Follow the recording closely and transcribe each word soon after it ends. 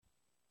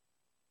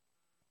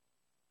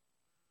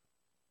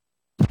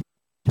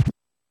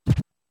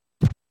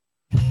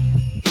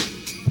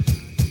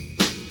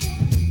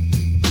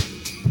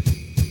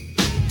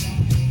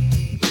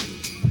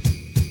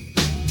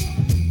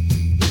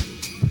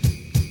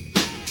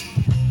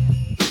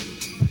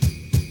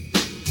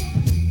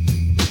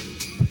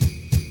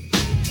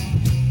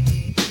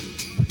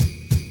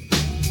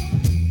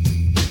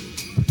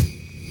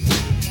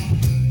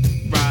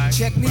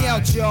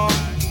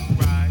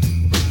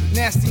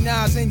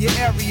guys in your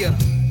area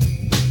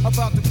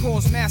about to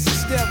cause mass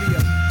hysteria.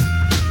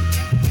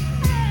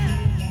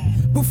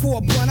 Before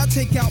a blunt, I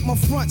take out my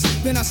fronts,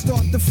 then I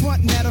start the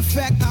front. Matter of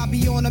fact, I'll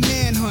be on a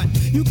manhunt.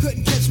 You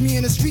couldn't catch me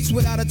in the streets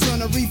without a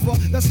ton of reefer.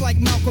 That's like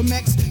Malcolm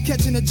X,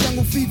 catching a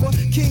jungle fever.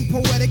 King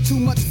poetic, too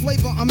much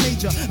flavor, I'm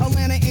major.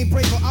 Atlanta ain't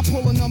braver, I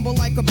pull a number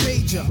like a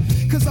pager.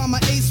 Cause I'm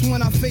an ace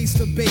when I face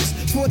the base.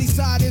 40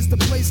 side is the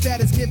place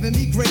that is giving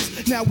me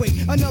grace. Now wait,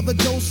 another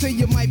dose and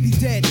you might be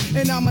dead.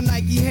 And I'm a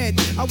Nike head,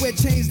 I wear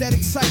chains that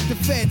excite the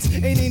feds.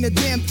 Ain't a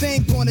damn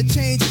thing gonna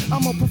change.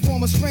 I'm a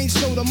performer strange,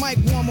 so the mic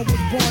warmer was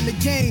born to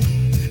game.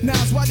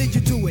 Nas, why did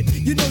you do it?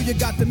 You know you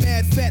got the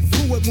mad fat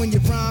fluid when you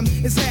rhyme.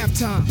 It's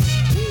halftime.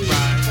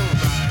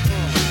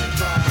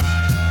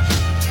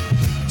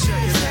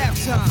 It's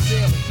halftime.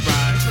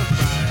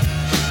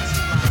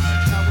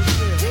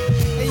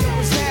 Hey yo,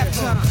 it's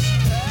halftime.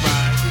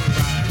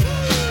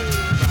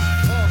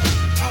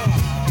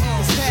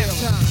 It's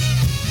halftime.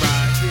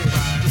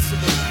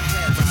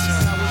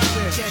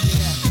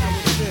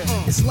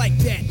 It's like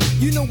that.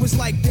 You know it's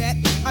like that.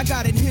 I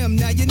got it him,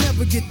 now you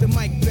never get the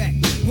mic back.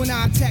 When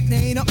I attack,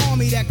 there ain't an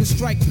army that can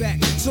strike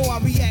back. So I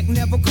react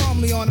never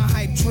calmly on a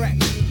hype track.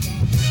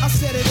 I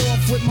set it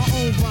off with my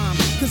own rhyme,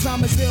 cause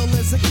I'm as ill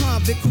as a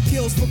convict who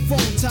kills for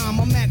phone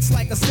time. I'm max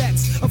like a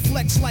sex, a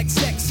flex like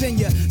sex in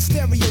your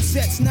stereo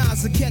sets.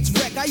 Nas a catch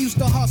wreck, I used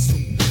to hustle.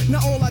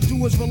 Now all I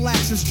do is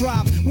relax and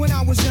strive. When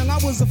I was young, I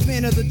was a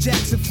fan of the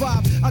Jackson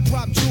 5. I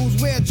drop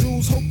jewels, wear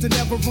jewels, hope to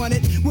never run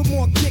it. With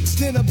more kicks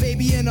than a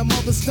baby in a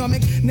mother's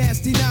stomach.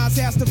 Nasty Nas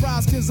has to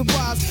rise cause of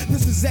wise.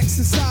 This is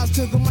exercise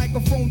till the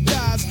microphone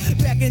dies.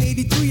 Back in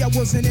 83, I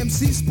was an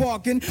MC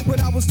sparking,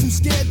 but I was too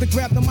scared to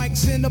grab the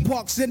mics in the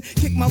parks and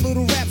kick my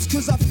little raps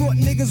cause I thought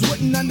niggas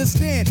wouldn't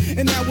understand.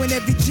 And now in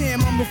every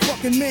jam, I'm a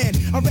fucking man.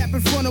 I rap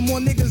in front of more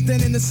niggas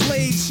than in the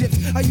slave ships.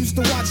 I used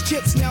to watch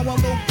Chips, now I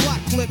load plot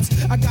clips.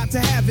 I got to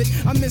have it,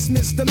 I miss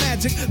Mr.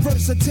 Magic,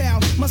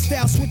 versatile. My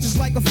style switches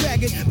like a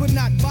faggot, but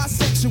not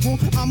bisexual.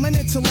 I'm an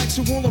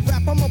intellectual, a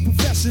rap, I'm a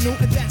professional,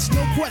 and that's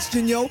no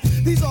question, yo.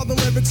 These are the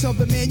lyrics of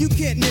the man, you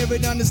can't near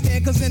it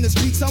understand, cause in the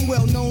streets I'm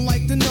well known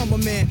like the number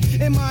man.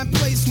 Am I in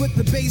place with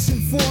the bass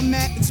and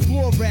format?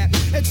 Explore rap,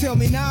 and tell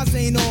me Nas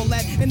ain't all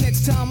that. And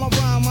next time I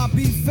rhyme, I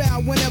be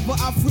foul. Whenever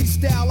I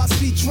freestyle, I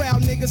see trial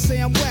niggas say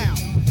I'm wow.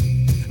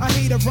 I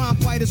hate a rhyme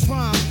fighter's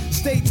rhyme.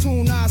 Stay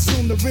tuned, I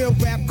assume the real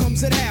rap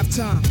comes at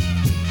halftime.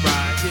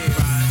 Right, yeah.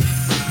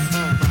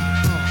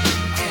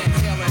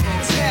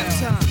 It's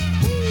halftime.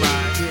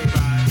 Right, yeah.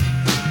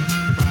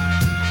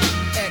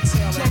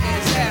 Exhale, check it,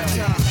 it's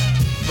halftime.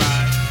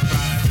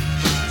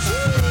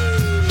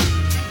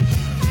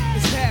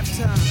 It's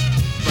halftime.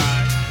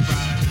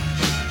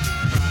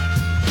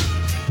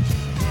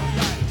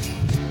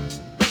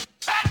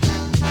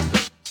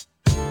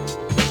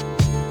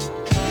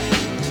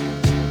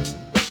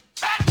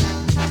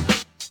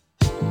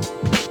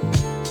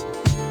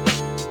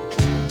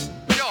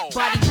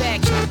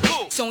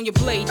 On your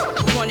blade,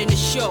 running the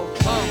show.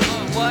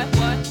 What?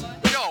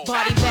 Yo.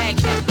 Body bag,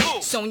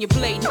 on your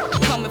blade,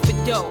 coming for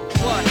dough.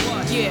 What?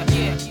 Yeah.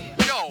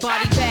 Yo.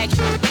 Body bag,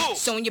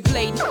 on your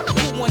blade.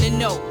 Who wanna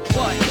know?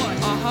 What?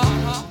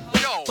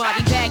 Yo.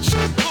 Body bag,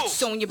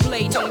 on your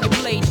blade,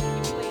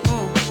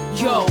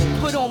 Yo,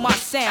 put on my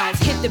sounds,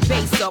 hit the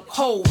bass up,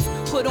 hoes,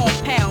 put on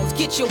pounds,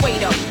 get your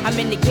weight up. I'm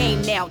in the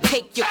game now,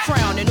 take your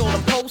crown and all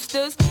them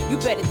posters. You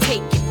better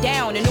take it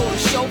down and all the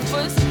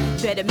chauffeurs.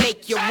 Better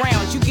make your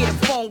rounds, you get a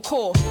phone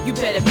call, you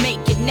better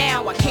make it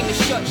now. I came to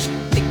shut you,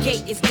 the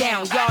gate is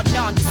down, y'all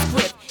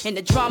nondescript. And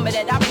the drama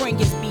that I bring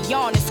is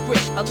beyond the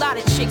script. A lot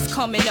of chicks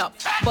coming up,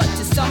 but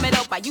to sum it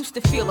up, I used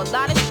to feel a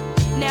lot of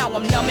now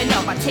I'm numbing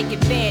up, I take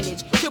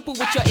advantage. Triple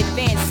with your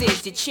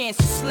advances, your chance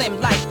is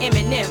slim like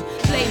Eminem.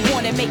 Play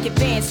one and make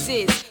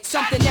advances.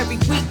 Something every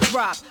week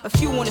drop, a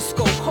few on the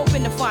scope,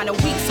 hoping to find a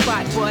weak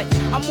spot. But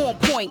I'm on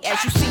point,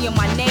 as you see in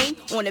my name.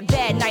 On a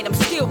bad night, I'm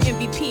still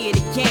MVP of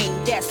the game.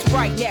 That's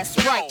right,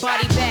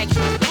 body bag,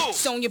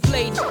 Sonya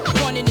Blade,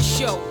 running the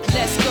show.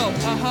 Let's go,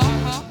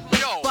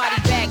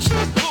 Body bag,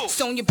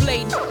 Sonya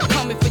Blade,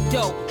 coming for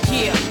dough.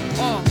 Yeah,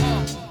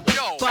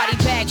 Body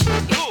bag,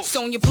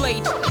 Sonya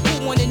Blade,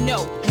 who wanna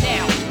know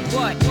now?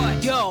 What?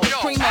 Yo,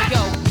 Primo,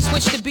 yo,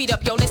 switch the beat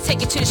up, yo, let's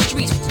take it to the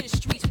streets.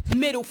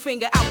 Middle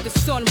finger out the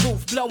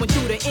sunroof, blowing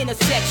through the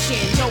intersection.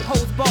 No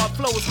hose bar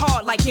flows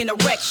hard like an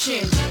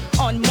erection.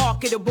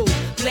 Unmarketable,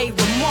 blade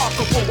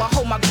remarkable. I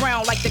hold my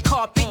ground like the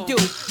carpet do.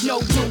 No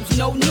dues,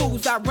 no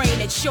news, I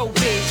reign at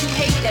showbiz. You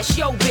hate that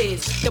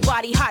showbiz, the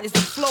body hot as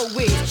the flow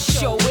is.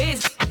 Show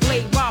is,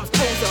 blade rhymes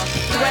poser.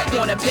 Threat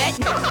wanna bet,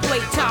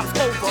 blade time's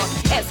over.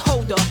 S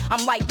holder,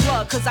 I'm like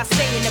blood cause I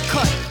stay in the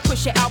cut.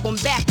 Push your album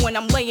back when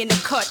I'm laying the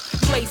cut.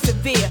 Play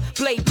severe,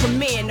 blade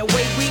premiere. The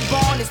way we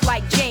born is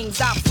like James,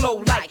 I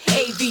flow like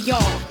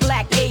Avion,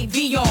 black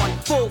Avion,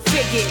 full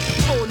figures,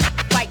 full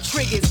like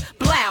triggers,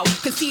 blow,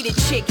 conceited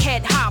chick,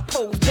 head high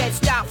pose, bed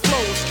style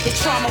flows.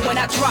 It's trauma when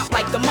I drop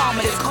like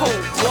thermometer's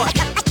cold. What?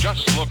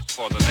 Just look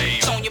for the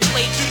name on your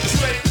plate. You can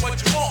say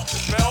what you want,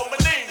 spell my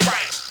name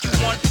right. You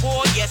want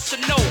for yes or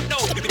no?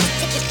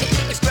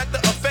 Expect the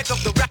effect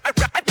of the rap.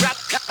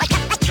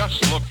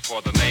 Just look for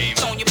for the name.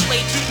 On your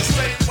plate, You can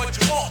say what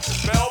you want to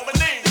spell my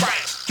name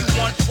right. you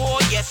want war,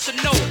 yes or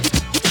no?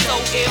 So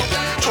ill.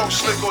 Talk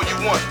slick all you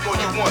want,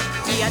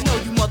 Yeah, I know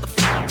you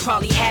motherfuckers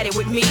probably had it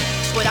with me,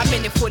 but I'm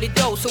in it for the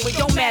dough, so it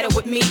don't matter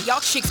with me. Y'all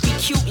chicks be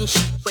cute and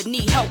shit, but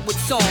need help with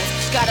songs.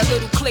 Got a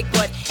little click,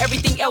 but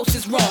everything else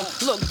is wrong.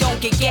 Look,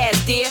 don't get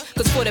gassed, dear,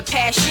 cause for the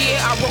past year,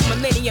 I wrote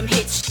millennium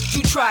hits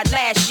you tried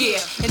last year.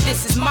 And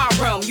this is my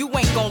realm, you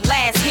ain't gon'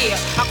 last here.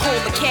 I call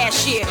the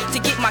cashier to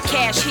get my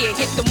cash here.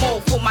 Hit the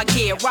mall for my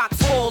gear, rocks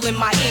all in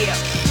my ear.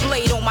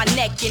 Blade on my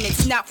neck and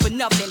it's not for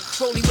nothing.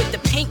 Rolling with the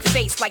pink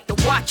face like the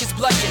watch is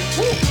blushing.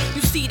 Woo,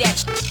 you see that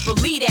shit,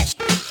 believe that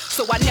shit.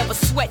 So I never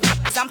sweat,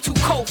 cause I'm too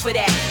cold for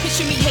that.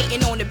 Picture me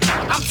hating on the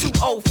I'm too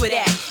old for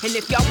that. And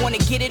if y'all wanna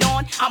get it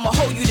on, I'ma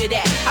hold you to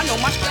that. I know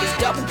my shit is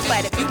double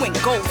flat if you ain't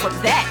gold for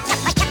that.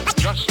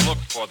 Just look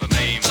for the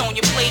name. It's on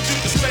your plate. You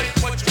can say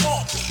what you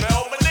want to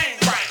spell my name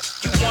right.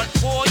 You want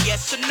war,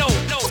 yes or no?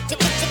 No.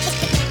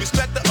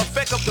 Respect the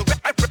effect of the rap.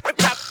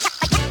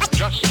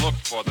 Just look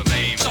for the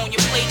name. It's on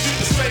your plate. You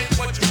can say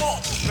what you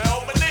want to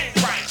spell my name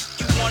right.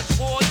 You want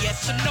war,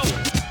 yes or no?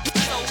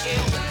 So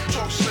ill.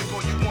 Talk slick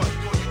all you want,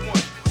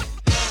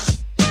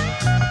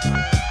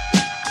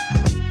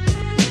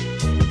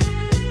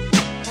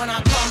 When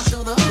I come to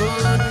the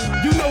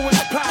hood, You know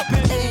what's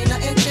poppin', ain't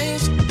nothing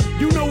changed.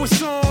 you know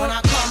what's When on,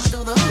 I come to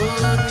the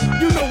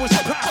hood, you know what's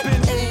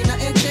poppin', ain't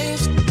nothing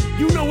changed.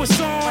 you know what's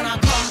When on. I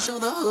come to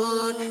the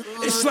hood,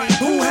 It's like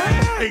who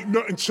had? Ain't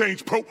nothing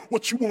changed, bro.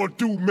 What you wanna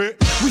do, man?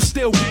 We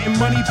still getting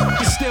money,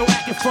 but still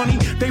acting funny.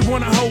 They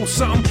wanna hold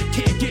something,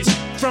 can't get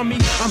from me.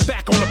 I'm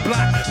back on the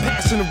block,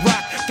 passing the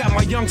rock. Got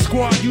my young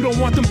squad, you don't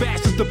want them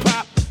bastards to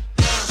pop.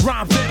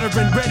 Rhyme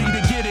veteran, ready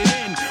to get it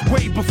in.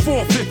 Way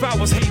before Fifth, I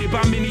was hated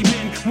by many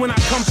men. When I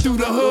come through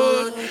the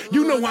hood,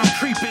 you know I'm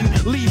creeping,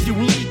 leave you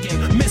leaking.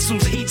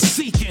 Missiles heat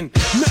seeking,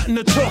 nothing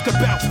to talk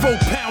about. 4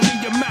 pound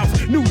in your mouth,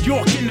 New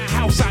York in the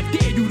house. I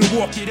dare you to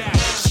walk it out.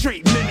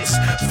 Straight menace,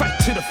 fight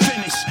to the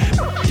finish.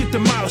 Get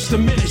demolished,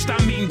 diminished, I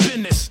mean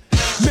business.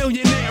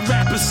 Millionaire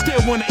rappers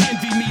still wanna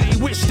envy me. They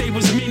wish they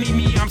was mini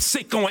me. I'm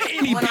sick on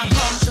any when I beat.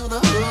 come to the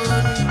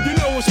hood, You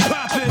know what's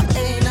poppin'?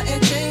 ain't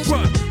nothing changed.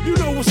 What? You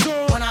know what's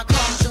on? When I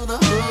come to the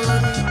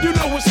hood, You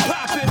know what's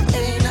poppin'?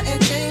 ain't nothing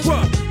changed.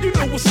 What? You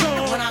know what's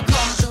When on? I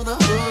come to the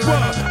hood,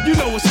 What? You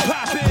know what's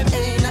poppin'?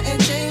 ain't nothing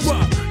changed.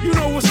 What? You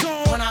know what's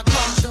When on? I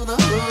come to the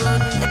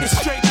hood, It's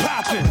straight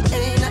poppin'.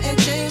 ain't nothing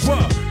changed.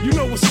 What? You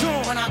know what's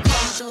When on? I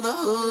come to the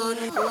hood,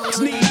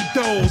 Need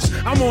those.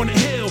 I'm on the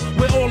hill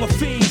where all the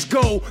fiends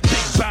go.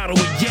 Big bottle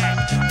of yak,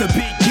 the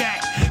big yak.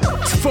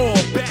 Fall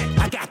back,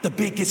 I got the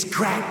biggest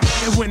crack.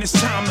 And when it's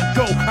time to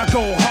go, I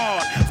go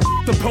hard.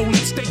 The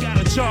police, they got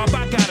a job,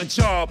 I got a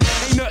job.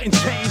 Ain't nothing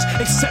changed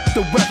except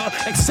the weather,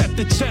 except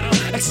the cheddar,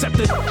 except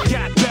the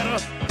got better.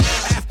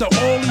 After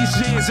all these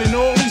years and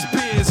all these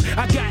beers,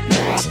 I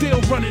got still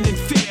running in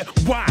fear.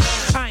 Why?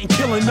 I ain't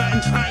killing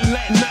nothing, I ain't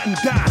letting nothing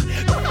die.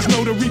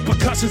 Know the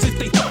repercussions if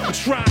they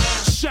try.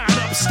 Shot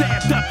up,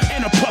 stabbed up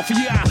in a puffy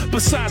eye.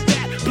 Besides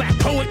that, black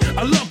poet,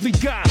 a lovely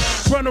guy.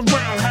 Run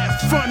around, have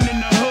fun in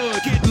the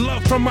hood. Get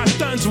love from my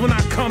thuns when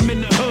I come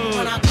in the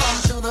when I hood.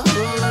 come to the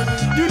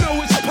hood, You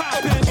know it's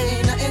poppin',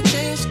 ain't nothing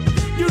changed.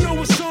 you know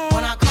what's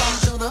When I on. come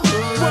to the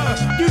hood,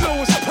 What? You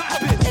know it's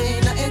poppin',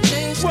 ain't nothing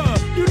changed.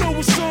 what? You know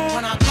what's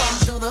When I on. come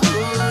to the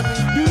hood,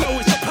 You know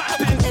it's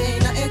poppin',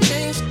 ain't nothing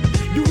changed.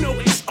 you know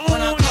it's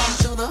When I on. come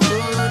to the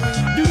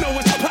hood, You know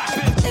it's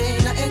poppin',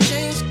 ain't nothing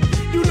changed.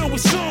 you know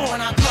it's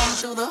When on. I come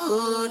to the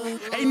hood,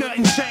 Ain't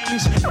nothing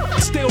changed.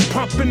 Still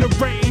pumping the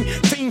rain.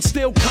 Fiends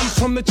still come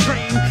from the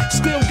train.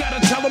 Still gotta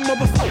tell them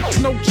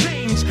motherfuckers no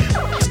change.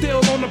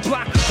 Still on the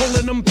block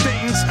holding them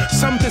things.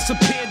 Some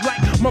disappeared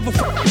like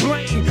motherfucking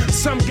Blaine.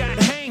 Some got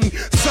hanged.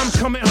 Some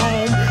coming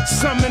home.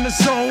 Some in the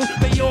zone.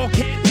 They all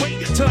can't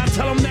wait till I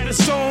tell them that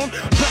it's on.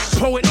 Black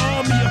Poet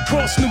Army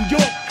across New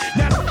York.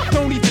 Now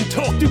don't even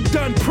talk. You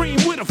done preem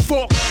with a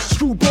fork.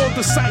 Screwball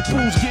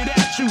disciples get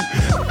at you.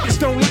 Just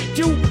don't like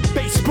you.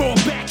 Baseball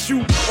backs you.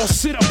 Or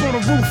sit up on a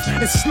roof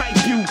and snipe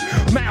you.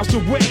 Miles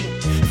away.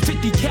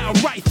 50 cal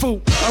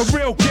rifle. A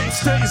real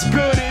gangster is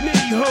good in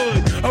any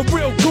hood. A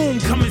real goon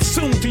coming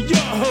soon to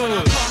your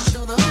hood. come to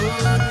the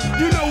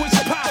hood, You know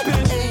it's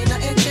poppin'. ain't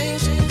nothing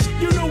changed.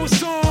 You know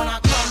what's When I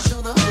on. come to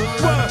the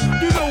hood, What?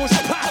 You know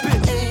it's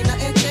poppin'. ain't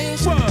nothing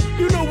changed. What?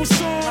 You know what's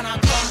When I on.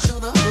 come to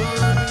the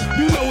hood,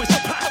 You know it's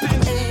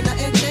poppin'. ain't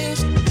nothing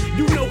changed.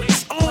 You know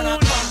it's When I on.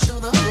 come to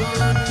the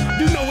hood,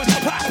 You know it's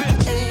poppin'.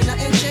 ain't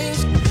nothing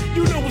changed.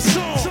 You know it's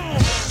on.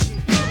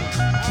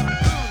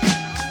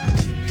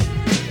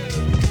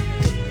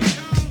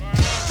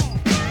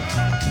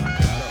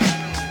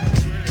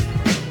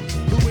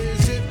 Who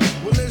is it?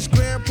 Well, it's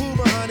Grand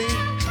Pooba, honey.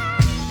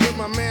 With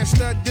my man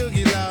Stud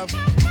Doogie Love.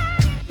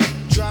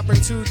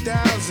 Dropping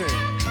 2,000.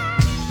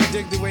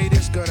 Dig the way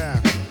this go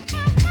down.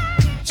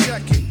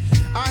 Check it.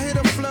 I hit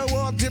a flow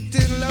all dipped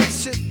in low.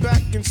 Sit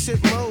back and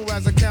sip low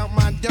as I count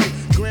my dough.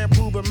 Grand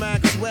Pooba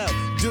Maxwell.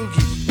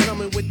 Doogie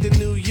coming with the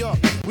New York.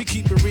 We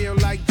keep it real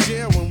like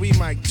jail when we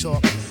mic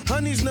talk.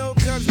 Honeys know,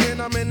 cause when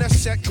I'm in a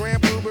set,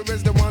 Grand Poober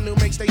is the one who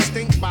makes they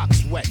stink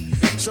box wet.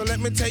 So let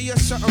me tell you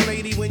something,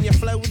 lady, when your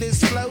float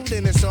is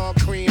floating, it's all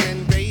cream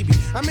and baby.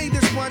 I made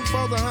this one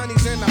for the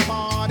honeys in the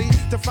party,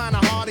 to find a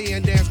hearty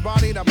and dance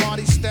body to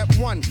body. Step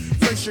one,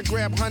 first you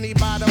grab honey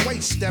by the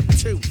waist. Step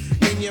two,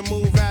 then you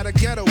move out of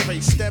ghetto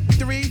face. Step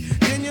three,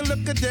 then you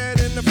look a dead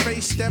in the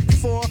face. Step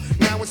four,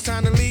 now it's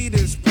time to lead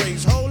this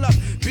place. Hold up,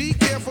 be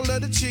careful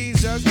of the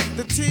cheesers,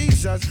 the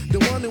teasers, the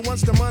one who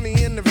wants the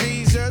money and the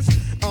visas.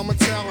 I'ma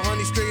tell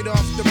honey straight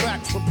off the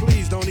back, but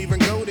please don't even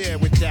go there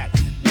with that.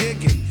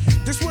 Dig it.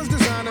 This was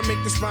designed to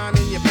make the spine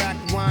in your back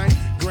whine.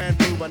 Grand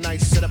Poober, a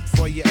nice setup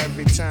for you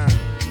every time.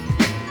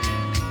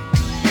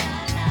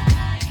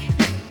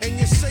 And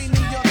you say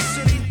New York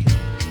City.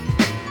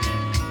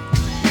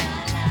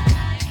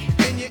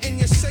 And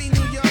you say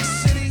New York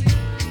City.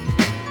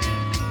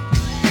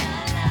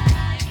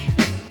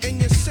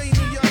 And you say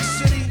New York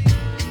City.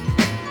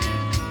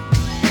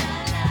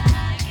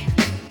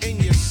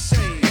 And you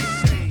say,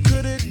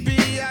 could it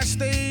be I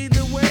stayed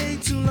away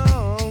too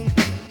long?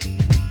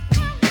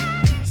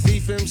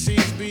 Thief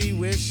MCs be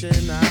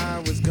wishing I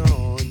was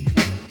gone,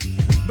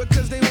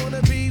 because they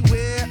wanna be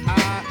where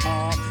I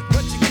are,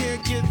 but you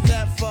can't get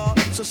that far.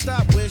 So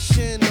stop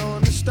wishing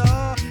on the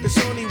star. It's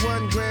only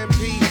 1 Grand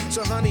P.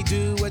 So honey,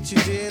 do what you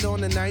did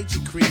on the night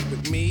you creep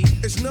with me.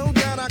 It's no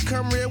doubt I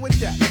come real with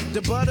that.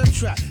 The butter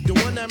trap, the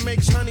one that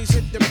makes honeys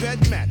hit the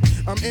bed mat.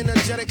 I'm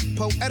energetic,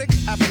 poetic,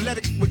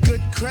 athletic, with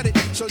good credit.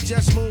 So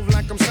just move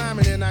like I'm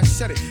Simon and I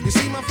said it. You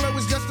see my flow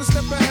is just a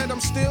step ahead.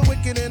 I'm still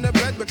wicked in the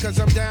bed because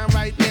I'm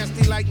downright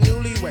nasty like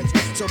newlyweds.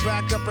 So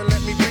back up and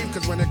let me breathe,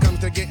 cause when it comes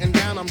to getting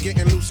down, I'm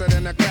getting looser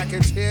than a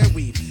cracker's hair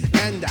weave.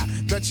 And I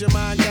bet your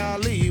mind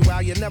golly,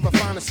 while you never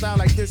find a style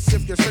like this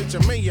if you search a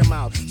million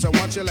miles. So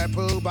once you let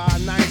pull by a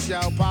nice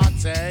y'all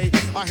party,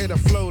 I hit a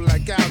flow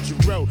like Al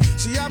Jarreau.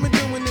 See, I've been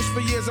doing this for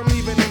years, I'm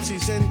leaving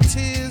MCs in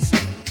tears,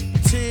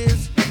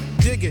 tears,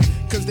 dig it,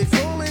 cause they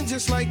falling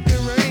just like the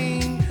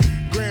rain.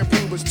 Grand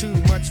Poober's too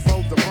much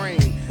for the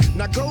brain.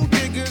 Now go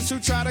diggers who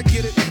try to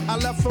get it, I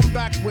left them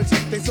backwards.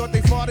 They thought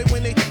they fought it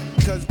when they,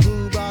 cause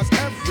Pooh's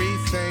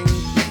everything,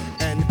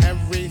 and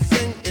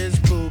everything is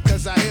Pooh.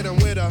 Cause I hit them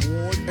with a,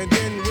 and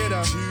then with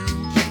a,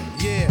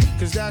 yeah,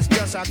 cause that's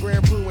just how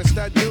Grand Pooh and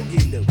Stud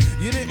Doogie do.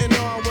 You didn't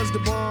know I was the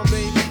bomb,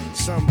 baby?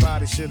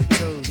 Somebody should've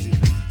told you.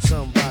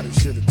 Somebody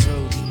should've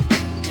told you.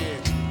 Yeah.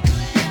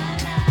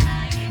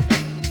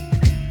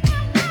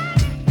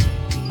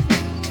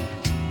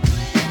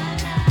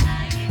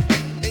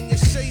 And you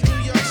say New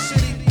York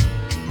City,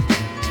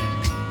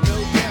 no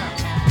doubt.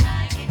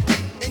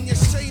 And you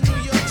say New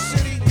York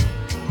City.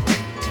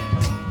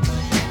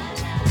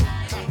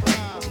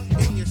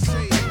 And you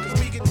say, cause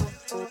we get.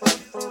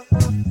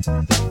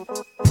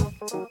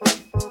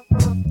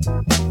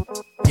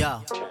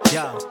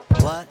 Yo,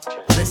 what?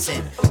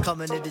 Listen,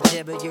 coming to the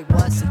gym and you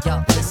what? So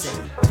yo,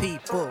 listen,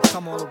 people,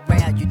 come on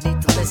around, you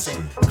need to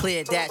listen.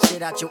 Clear that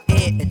shit out your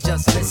ear and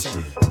just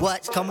listen.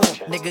 What? Come on,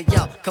 nigga,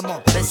 yo, come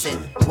on, listen.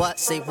 What?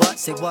 Say what?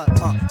 Say what?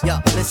 Yo,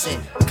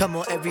 listen. Come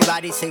on,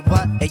 everybody, say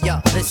what? Hey, yo,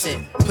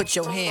 listen. Put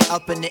your hand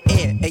up in the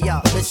air. Hey, yo,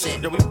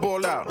 listen. Yo, we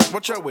ball out.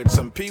 What y'all with?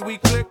 Some Pee-wee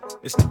click?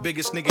 It's the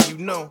biggest nigga you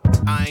know.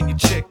 I ain't your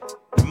chick.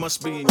 It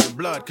must be in your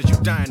blood, cause you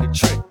dying to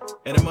trick.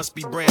 And it must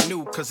be brand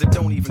new, cause it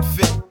don't even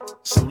fit.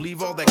 So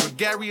leave all that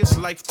gregarious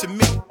life to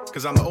me,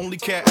 cause I'm the only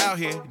cat out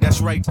here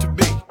that's right to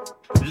be.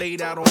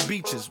 Laid out on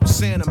beaches with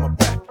sand on my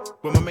back,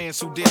 with my mans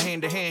who did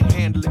hand-to-hand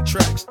handling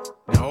tracks.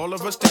 Now all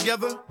of us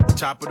together,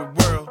 top of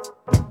the world.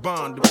 We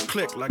bond, we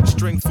click like a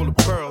string full of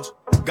pearls.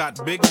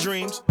 Got big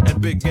dreams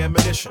and big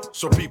ammunition,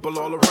 so people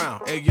all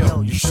around, hey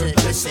yo, you should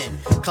listen.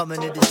 Coming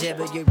to the gym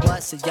and you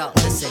what? So yo,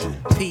 listen.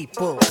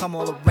 People, come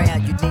all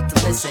around, you need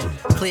to listen.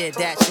 Clear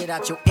that shit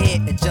out your ear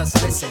and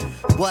just listen.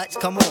 What?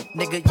 Come on,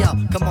 nigga,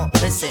 yo, come on,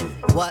 listen.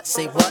 What?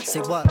 Say what?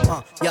 Say what?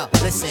 Yo,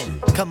 listen.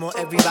 Come on,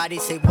 everybody,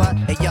 say what?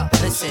 Hey, yo,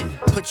 listen.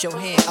 Put your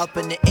hand up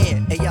in the air.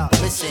 Hey, yo,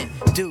 listen.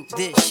 Do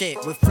this shit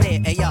with flair.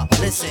 Hey, yo,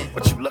 listen.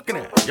 What you looking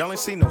at? Y'all ain't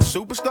seen no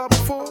superstar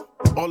before?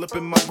 All up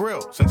in my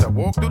grill since I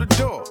walked through the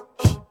door.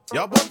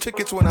 Y'all bought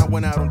tickets when I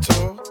went out on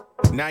tour.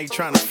 Now you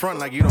trying to front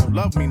like you don't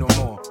love me no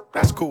more.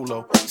 That's cool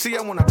though. See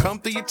ya when I come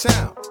through your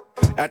town.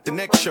 At the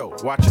next show,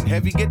 watching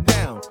Heavy get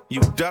down.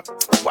 You duck,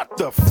 what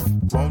the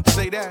won't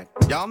say that.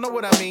 Y'all know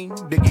what I mean,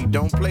 Diggy,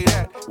 don't play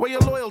that. Where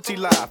your loyalty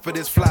lie for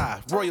this fly,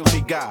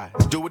 royalty guy.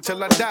 Do it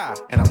till I die,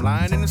 and I'm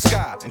lying in the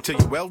sky. Until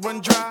your well run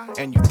dry,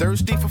 and you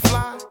thirsty for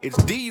fly.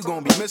 It's D you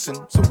gonna be missing,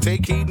 so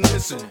take heed and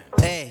listen.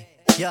 Hey,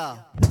 yo,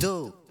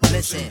 dude.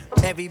 Listen,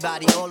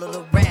 everybody all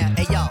around,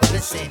 hey yo,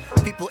 listen.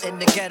 People in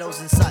the ghettos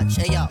and such,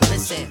 hey yo,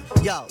 listen.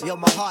 Yo,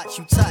 my heart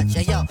you touch,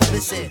 hey yo,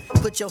 listen.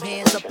 Put your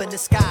hands up in the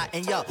sky,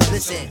 and yo,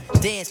 listen.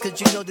 Dance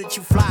cause you know that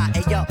you fly,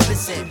 hey yo,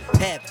 listen.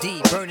 Have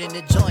D burning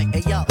the joint,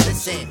 hey yo,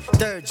 listen.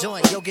 Third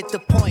joint, yo, get the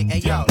point, hey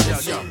yo,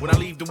 listen. Yo, when I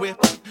leave the whip,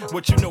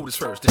 what you notice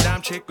first? The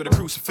dime chick or the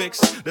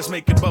crucifix? Let's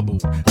make it bubble,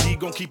 D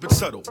gon' keep it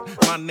subtle.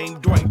 My name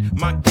Dwight,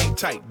 my game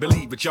tight.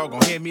 Believe it, y'all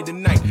gon' hear me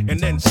tonight. And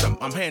then some,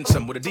 I'm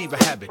handsome with a diva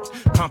habit.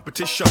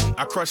 Competition. something,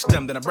 I crush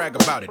them, then I brag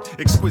about it.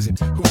 Exquisite,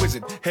 who is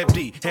it? Hev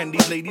D, and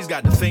these ladies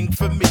got the thing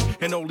for me.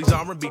 And all these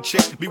R&B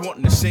chicks be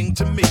wanting to sing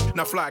to me.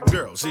 Now fly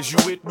girls, is you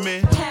with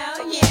me?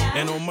 Hell yeah.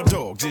 And on my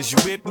dogs, is you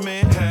with me?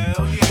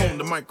 Hell yeah. On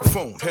the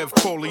microphone, Hev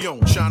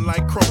Corleone, shine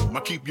like chrome. I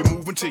keep you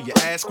moving till you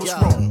ask what's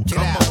wrong.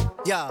 Come on.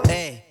 Yo,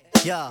 hey,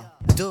 yo,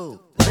 dude.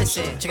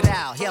 Listen, check it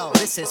out, yo,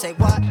 listen, say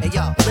what? Hey,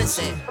 yo,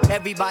 listen,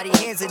 everybody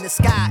hands in the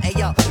sky, hey,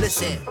 yo,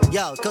 listen,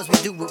 yo, cause we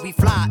do what we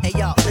fly, hey,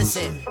 yo,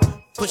 listen,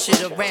 push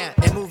it around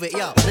and move it,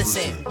 yo,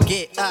 listen,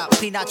 get up,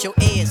 clean out your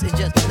ears and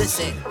just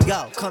listen,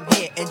 yo, come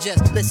here and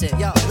just listen,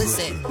 yo,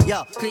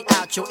 clean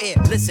out your ear,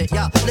 listen,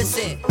 yo,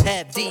 listen,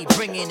 have D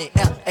bringing it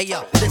up, hey,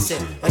 yo,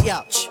 listen, hey,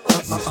 yo,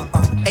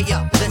 hey,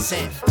 yo,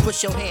 listen,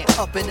 push your hand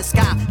up in the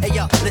sky, hey,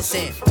 yo,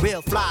 listen,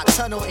 real fly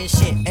tunnel and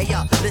shit, hey,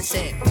 yo,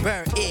 listen,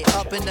 burn it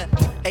up in the,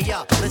 hey,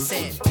 yo,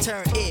 listen,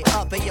 turn it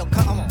up, hey, yo,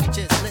 come on,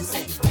 just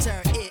listen,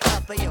 turn it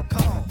up, hey, yo,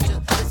 come on,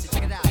 just listen,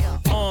 check it out, yo,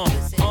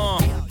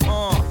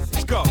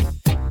 let's go,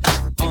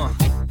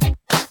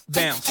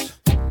 bounce,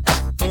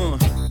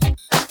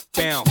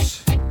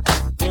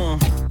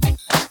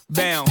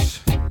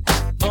 bounce,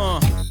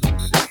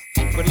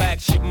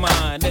 relax your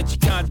mind, let your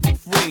conscience be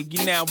free.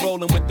 You're now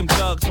rolling with them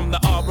thugs from the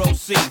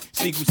ROC.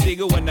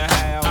 Seagull in the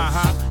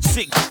house.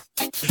 Sick.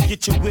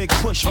 Get your wig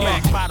pushed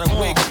back by the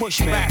wig push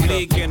back.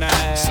 League in the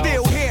house.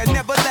 Still here,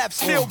 never left,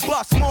 still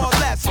bust more or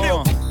less,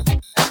 still.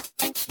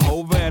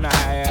 Over in the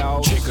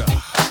house. Jigger.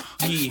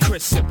 Yeah.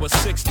 Chris Sipper,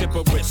 6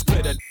 dipper, wrist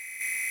splitter.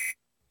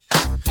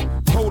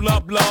 Hold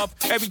up, love.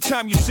 Every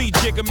time you see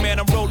Jigger, man,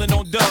 I'm rolling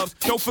on dubs.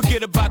 Don't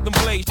forget about them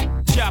blades,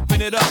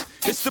 chopping it up.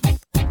 It's the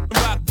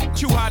rock,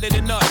 you hotter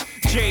than us.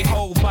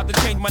 J-Ho, about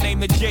to change my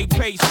name to J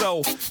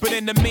Peso. But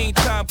in the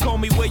meantime, call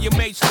me William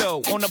H.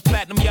 though. On the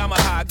platinum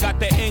Yamaha, got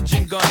that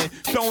engine gunning.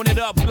 Throwing it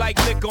up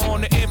like liquor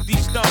on an empty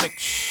stomach.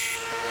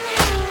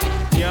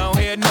 You don't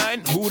hear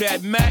nothing? Who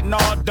that Mac?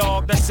 Nah,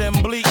 dog, that's M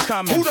Bleak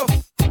coming. Who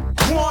the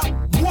want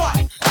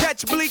what?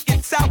 Catch Bleak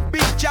at South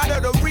Beach, out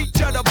of the reach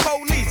of the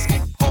police.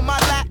 On my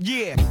lap,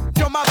 yeah.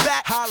 On my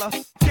back, holla.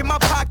 In my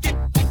pocket,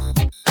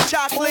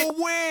 chocolate.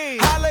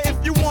 Holla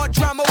if you want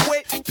drama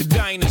with the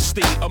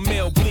dynasty, a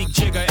male Bleak,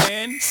 Jigger,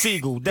 and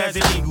Seagull,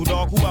 Desert Eagle,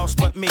 dog, who else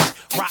but me?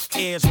 Rock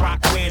ears,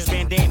 rock wears,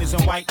 bandanas,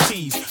 and white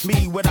tees.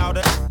 Me without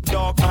a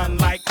dog,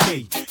 unlike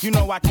me. You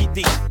know I keep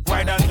the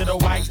right under the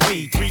white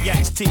V.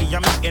 3XT,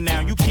 I'm eating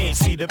now, you can't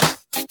see the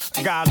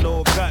got a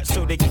little gut,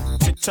 so they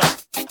sit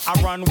tough.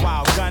 I run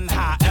wild, gun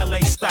high, LA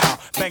style.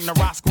 Bang the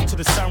Roscoe to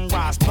the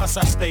sunrise, plus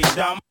I stay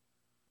dumb.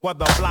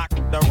 Whether block,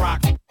 the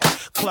rock,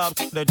 club,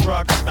 the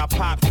drug, I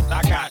pop,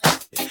 I got.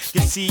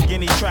 You see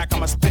any track,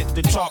 I'ma spit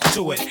the talk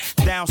to it.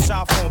 Down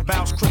south gon'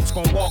 bounce, Crips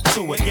gon' walk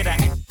to it. Get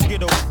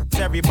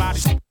everybody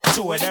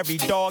to it. Every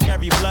dog,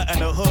 every blood in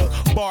the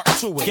hood, bark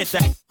to it. Get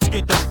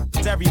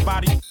the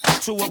everybody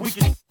to it. We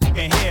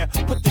can hear,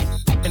 put the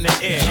in the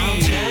air.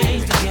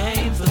 Change the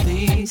game for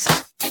these.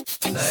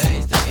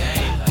 Plays the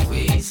game like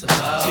we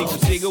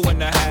supposed. Seagull in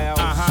the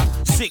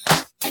house. Sick.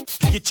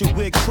 Get your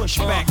wig pushed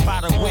back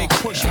by the wig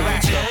pushed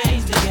back.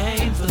 Change the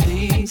game for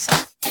these.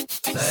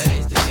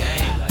 Plays the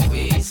game like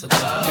we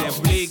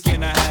supposed. Bleak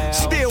in the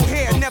house. still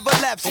here, never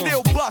left,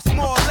 still bust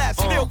more or less,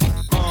 still.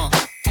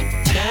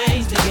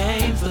 Change the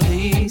game for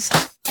these.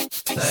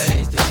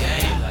 Plays the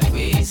game like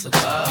we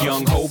supposed.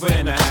 Young Hova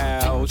in the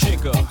house.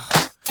 Jigger.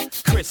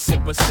 Chris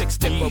Sipper, 6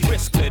 dipper,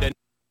 wrist splitter.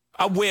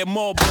 I wear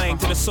more bling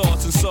to the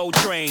sauce and soul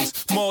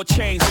trains. More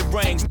chains and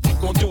rings,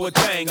 gon' do a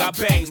thing. I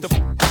bangs the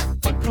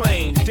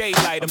plane,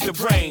 daylight of the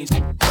brains,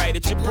 right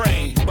at your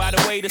brain. By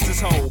the way, this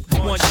is Hope.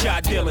 One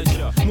shot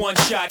Dillinger, one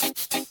shot.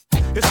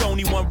 It's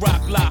only one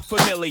rock lock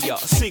familiar.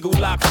 Seagull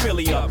lock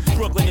Philly up.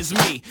 Brooklyn is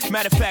me.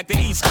 Matter of fact, the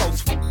East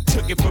Coast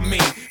took it from me.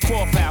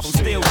 4th album,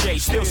 still J,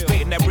 still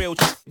spitting that real.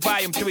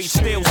 Volume 3,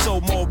 still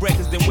sold more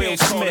records than Will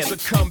Smith.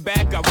 It's a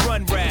comeback, I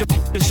run rap.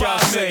 The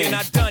 5 million,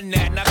 I done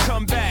that, and I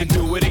come back and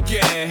do it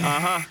again.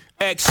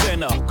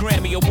 Ex-Center,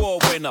 Grammy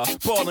Award winner,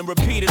 ballin'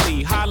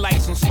 repeatedly,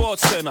 highlights on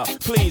Sports Center.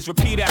 Please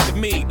repeat after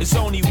me, there's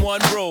only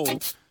one rule.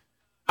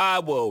 I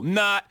will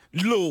not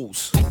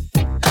lose.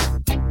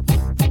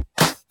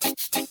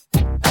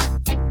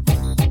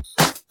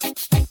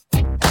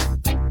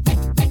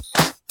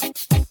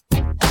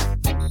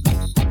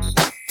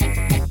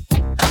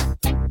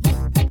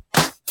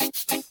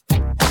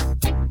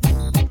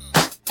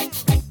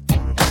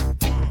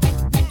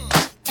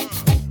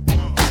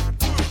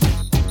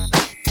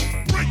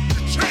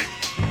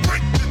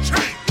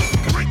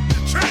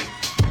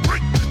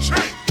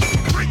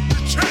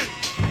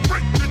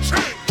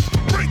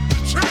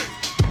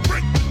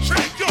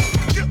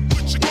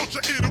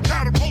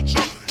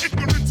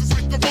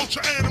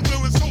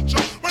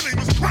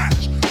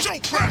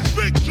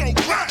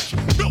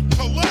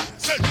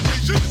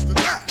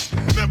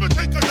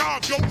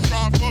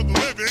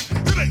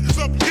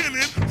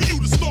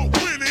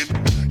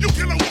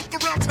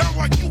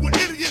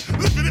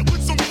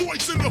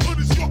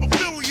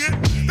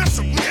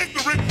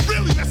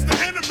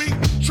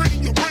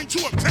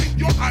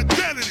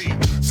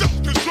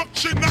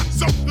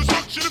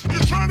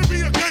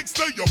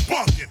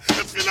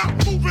 If you're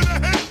not moving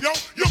ahead, yo,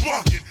 you're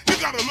bugging.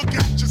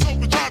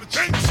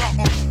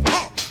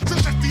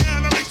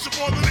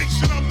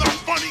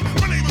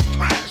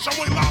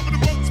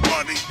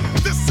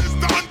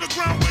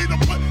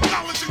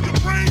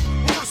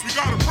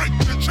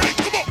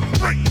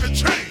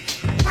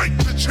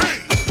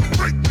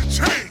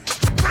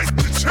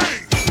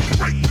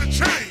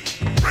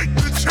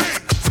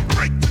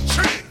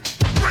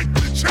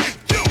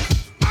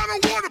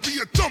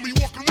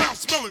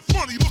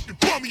 Everybody looking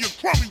bummy and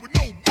crummy with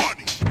no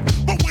money.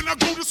 But when I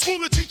go to school,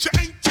 the teacher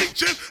ain't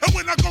teaching. And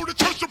when I go to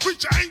church, the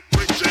preacher ain't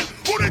preaching.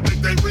 Who they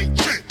think they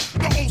reaching?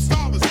 The old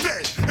style is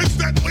dead.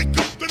 Instead, wake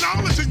up the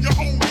knowledge in your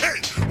own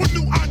head. With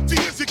new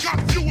ideas, you got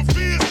fewer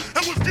fears.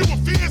 And with fewer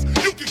fears,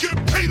 you can get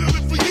paid to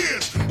live for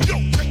years. Yo,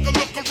 take a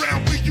look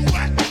around where you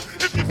at.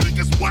 If you think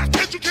it's whack,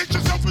 educate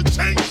yourself and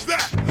change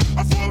that.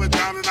 I'm falling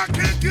down and I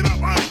can't get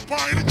up. I ain't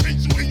buying to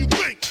change the way you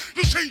think.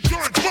 You change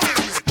your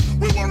environment.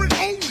 We weren't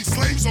only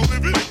slaves or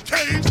living in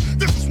caves.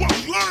 This is what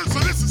we learned, so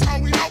this is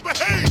how we now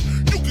behave.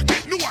 You can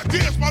get new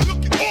ideas by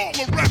looking all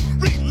around.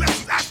 Read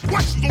lessons, ask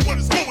questions on what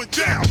is going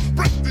down.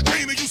 Break the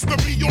chain that used to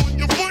be on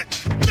your foot.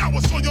 Now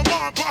it's on your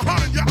mind,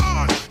 behind your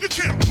eyes. You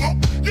can't look,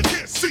 you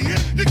can't see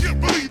it, you can't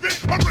believe it.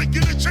 By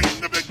breaking the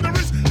chain of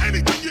ignorance,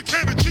 anything you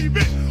can achieve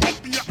it.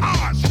 Open your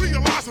eyes,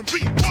 realize and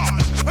be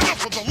wise.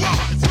 Enough of the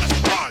lies, let's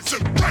rise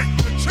and break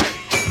the chain.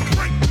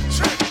 Break the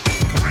chain,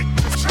 break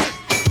the chain,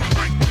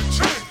 break the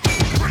chain,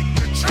 break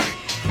the chain,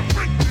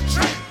 break the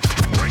chain,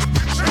 break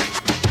the chain,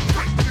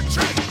 break the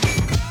chain.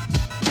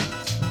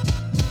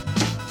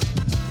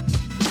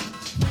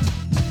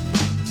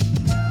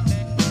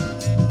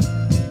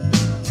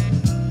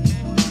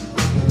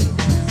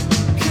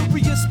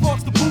 Curious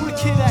sparks the Buddha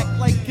kid act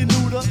like you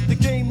knew the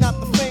game, not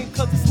the fame,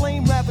 cause it's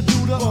lame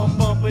Ravaduda. Bum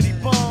bumpity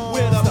bum,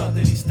 with a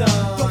stuntity stunt.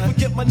 Don't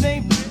forget my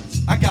name,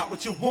 I got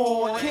what you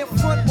want. Can't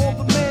front all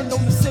the man known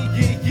to say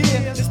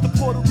yeah. It's the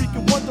Puerto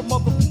Rican wonder,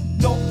 mother,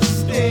 don't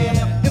stare.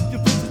 If you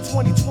visit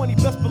 2020,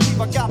 best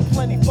believe I got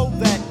plenty for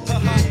that.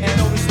 And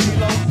notice me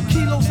low,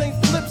 kilos ain't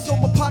flips, so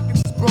my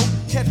pockets is broke.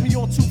 Catch me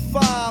on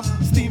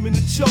 2-5, steaming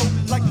the choke.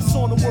 Like the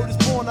song, the word is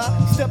born, I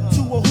step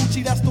to a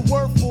hoochie, that's the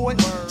word for it.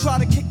 Try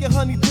to kick it,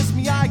 honey, diss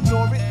me, I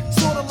ignore it.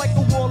 Sorta like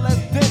a wall that's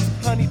dense.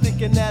 Honey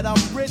thinking that I'm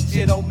rich,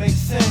 it don't make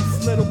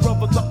sense. Little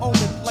brother the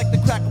owner, like the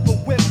crack of a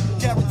whip.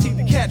 Guaranteed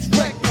to catch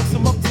wreck on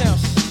some uptown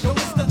shit. Yo,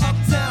 it's the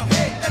uptown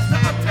hit, that's the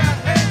uptown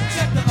hit.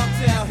 Check the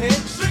uptown hit,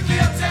 strictly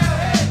uptown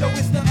hit. Yo,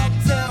 it's the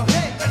uptown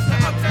hit, that's the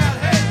uptown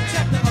hit.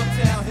 Check the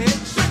uptown hit,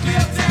 strictly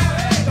uptown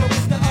hit. Yo,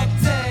 it's the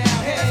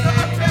uptown hit, that's the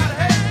uptown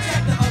hit.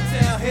 Check the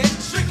uptown hit,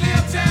 strictly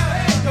uptown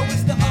hit. Yo,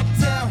 it's the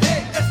uptown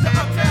hit, that's the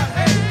uptown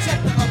hit. Check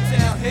the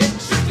uptown hit,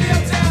 strictly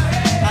uptown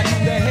hit. I do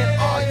that hit,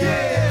 oh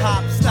yeah.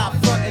 Hop, stop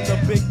frontin', the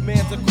big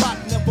man's a crock.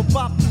 Never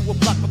bop through a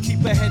block, but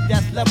keep a head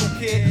that's level,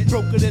 kid.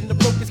 Broker than the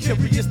brokers,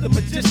 curious the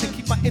magician.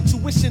 Keep my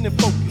intuition in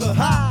focus.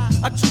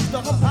 I choose the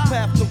humble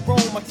path to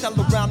roam. I tell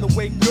around the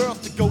way girls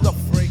to go to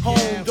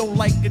home. Don't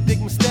like a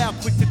dig my style,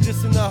 quick to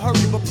diss in a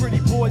hurry. But pretty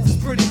boys is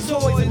pretty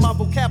toys in my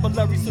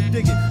vocabulary, so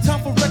dig it.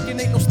 Time for wrecking,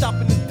 ain't no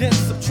stopping the dent.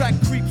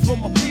 Subtract creeps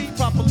from my beat,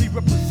 properly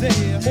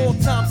represent. All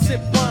time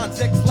sip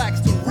wines, X-lax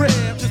to rip.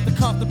 Just a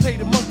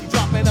constipated monkey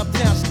dropping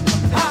uptown.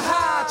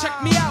 Ha,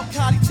 check me out,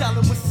 Cotty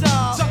tellin' what's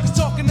up. Suckers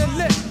talking a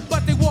lip,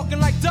 but they walking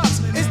like ducks.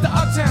 It's the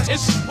uptown,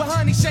 it's where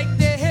honey shake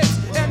their hips.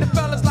 And the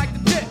fellas like the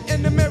dip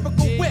in the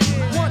miracle whip.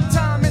 One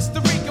time it's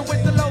the Rica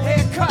with the low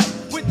haircut.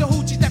 With the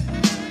hoochies that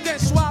then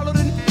swallow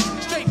the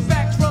straight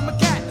facts from a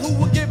cat who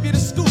will give you the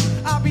scoop.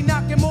 I'll be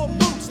knocking more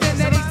boots than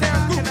that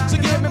East-Town group. So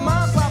give me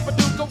my Papa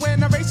Duca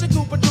when I race a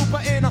Koopa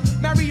Doopa in a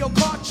Mario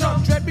Kart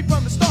chump. Dread me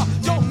from the start.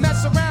 Don't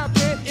mess around,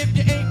 kid, if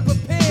you ain't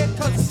prepared.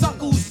 Cause a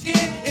sucker who's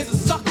scared is a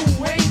sucker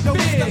who ain't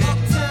prepared. It's the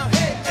uptown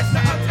hit, it's the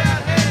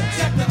uptown hit.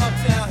 Check the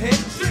uptown hit,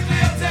 strictly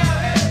uptown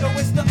hit. Yo,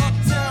 it's the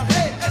uptown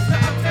hit, it's the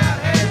uptown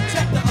hit.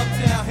 Check the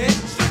uptown hit,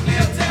 strictly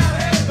uptown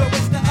hit. Yo,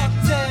 it's the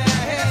uptown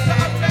hit, it's the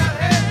uptown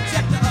hit.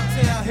 Check the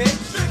uptown hit,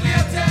 strictly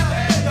uptown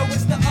hit. Yo,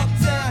 it's the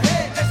uptown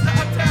hit, it's the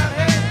uptown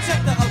hit.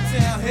 Check the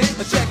uptown hit,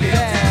 check it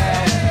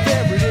out.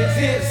 There it is,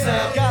 here's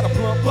sound. Got a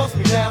blunt, bust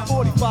me down.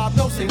 45,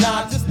 no say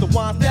nah, just the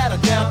ones that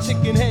are down.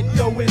 Chicken head,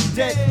 yo, it's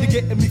dead. You're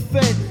getting me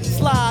fed.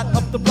 Slide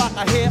up the block,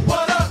 I hear.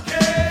 What up,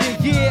 kid?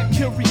 Yeah,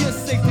 curious,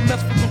 safe to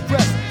mess with the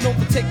rest. Known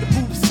for taking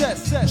Buddha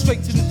sets,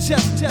 straight to the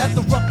chest. At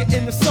the Rucker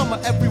in the summer,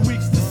 every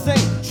week's the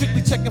same.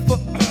 Strictly checking for,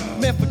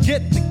 man,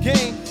 forget the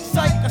game.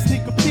 Psych, I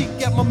sneak a peek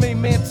at my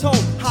main man tone.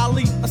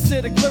 Holly,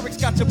 acidic lyrics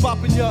got you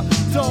bopping your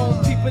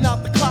dome. Peeping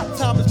out the clock,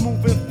 time is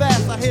moving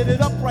fast. I hit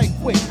it up right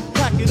quick,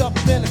 pack it up,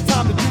 then it's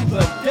time to do the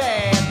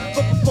dash.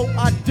 But before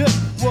I dip,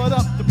 what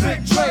up, the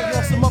big tray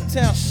on some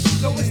uptown shit.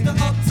 So it's the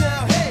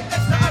uptown hit,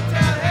 it's the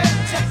uptown hit.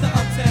 Check the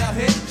uptown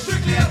hit,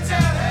 strictly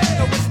uptown hit.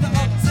 Yo, it's the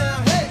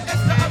uptown hit,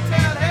 it's the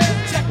uptown hit.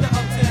 Check the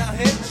uptown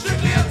hit,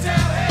 strictly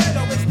uptown hit.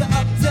 Yo, it's the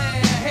uptown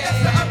hit, it's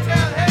the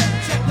uptown hit.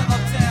 Check the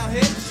uptown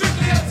hit,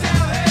 strictly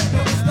uptown hit.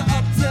 Yo, it's the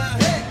uptown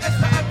hit, it's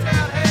the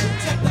uptown hit.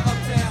 Check the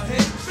uptown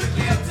hit,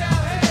 strictly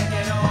uptown hit.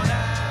 Get on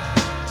out.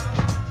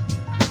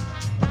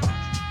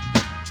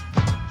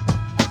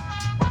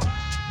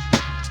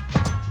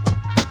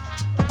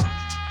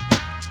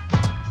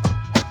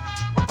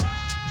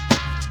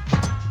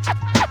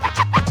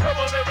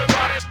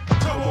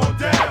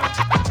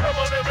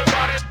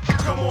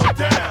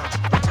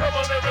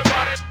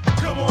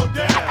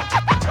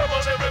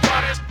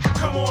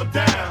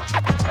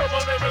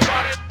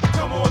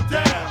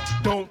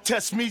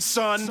 Test me,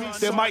 son.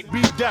 There might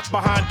be death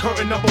behind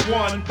curtain number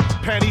one.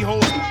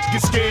 Pantyhose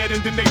get scared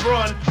and then they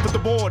run for the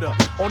border,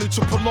 only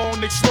to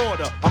prolong their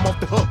slaughter. I'm off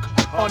the hook.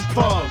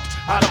 unplugged,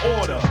 out of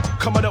order.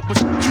 Coming up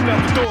with you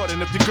never thought.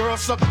 And if your girl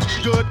suck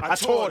good, I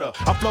taught her.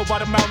 I flow by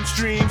the mountain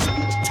streams,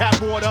 tap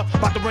water.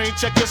 About to rain,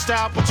 check your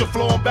style, put your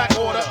flow on back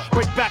order.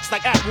 Break backs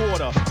like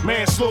Atwater,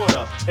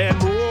 manslaughter. And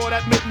maraud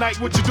at midnight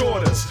with your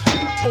daughters.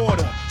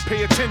 Order,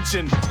 pay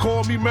attention,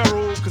 call me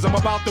Merrill, cause I'm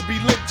about to be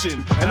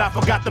lynching. And I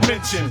forgot to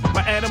mention,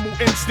 my animal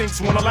instincts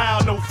won't allow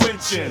no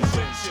flinching.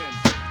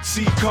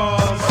 See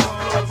cause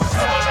come on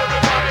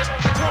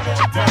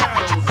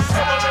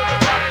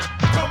down,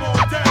 come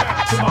on down.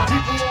 To my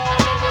people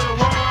all over the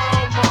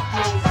world, my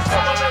clothes.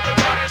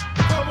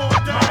 Come on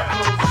down,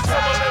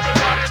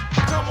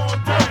 come on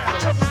down,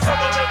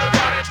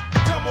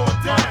 come on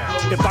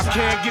down. If I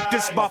can't get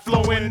this by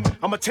flowing,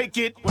 I'ma take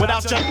it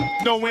without ya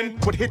knowing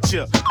what hit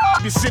ya.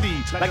 Your city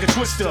like a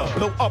twister,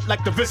 blow up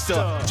like the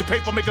Vista. Your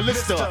paper make a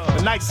lister,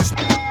 the nicest.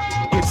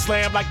 Get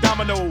slammed like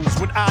dominoes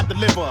when I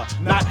deliver,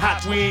 not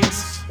hot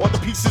wings or the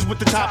pieces with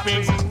the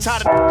toppings.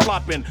 Tired of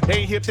flopping, they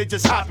ain't hip, they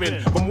just hopping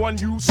from one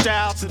huge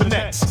style to the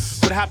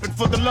next. What happened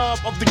for the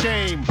love of the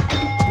game?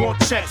 Want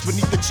checks, but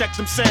need to check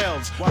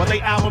themselves while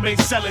they album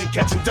ain't selling,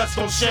 catching dust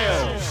on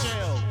shelves.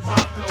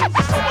 Come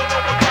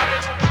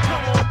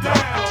on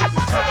down,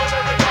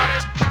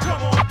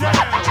 come on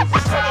down,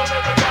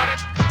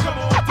 come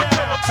on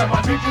down. To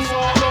my people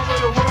all over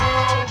the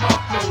world, my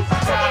clothes.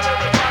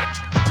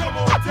 Come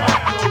on down.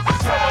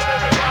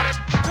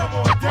 Come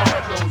on down,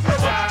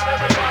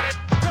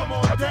 come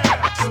on down.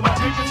 To my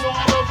people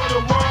all over the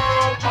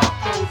world, my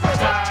clothes.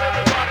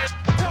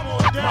 Come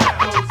on down,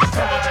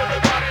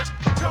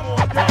 come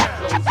on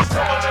down,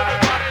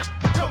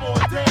 come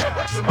on down.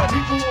 To my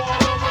people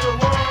all over the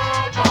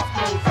world, my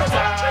clothes.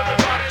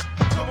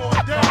 Come on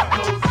down, come on down.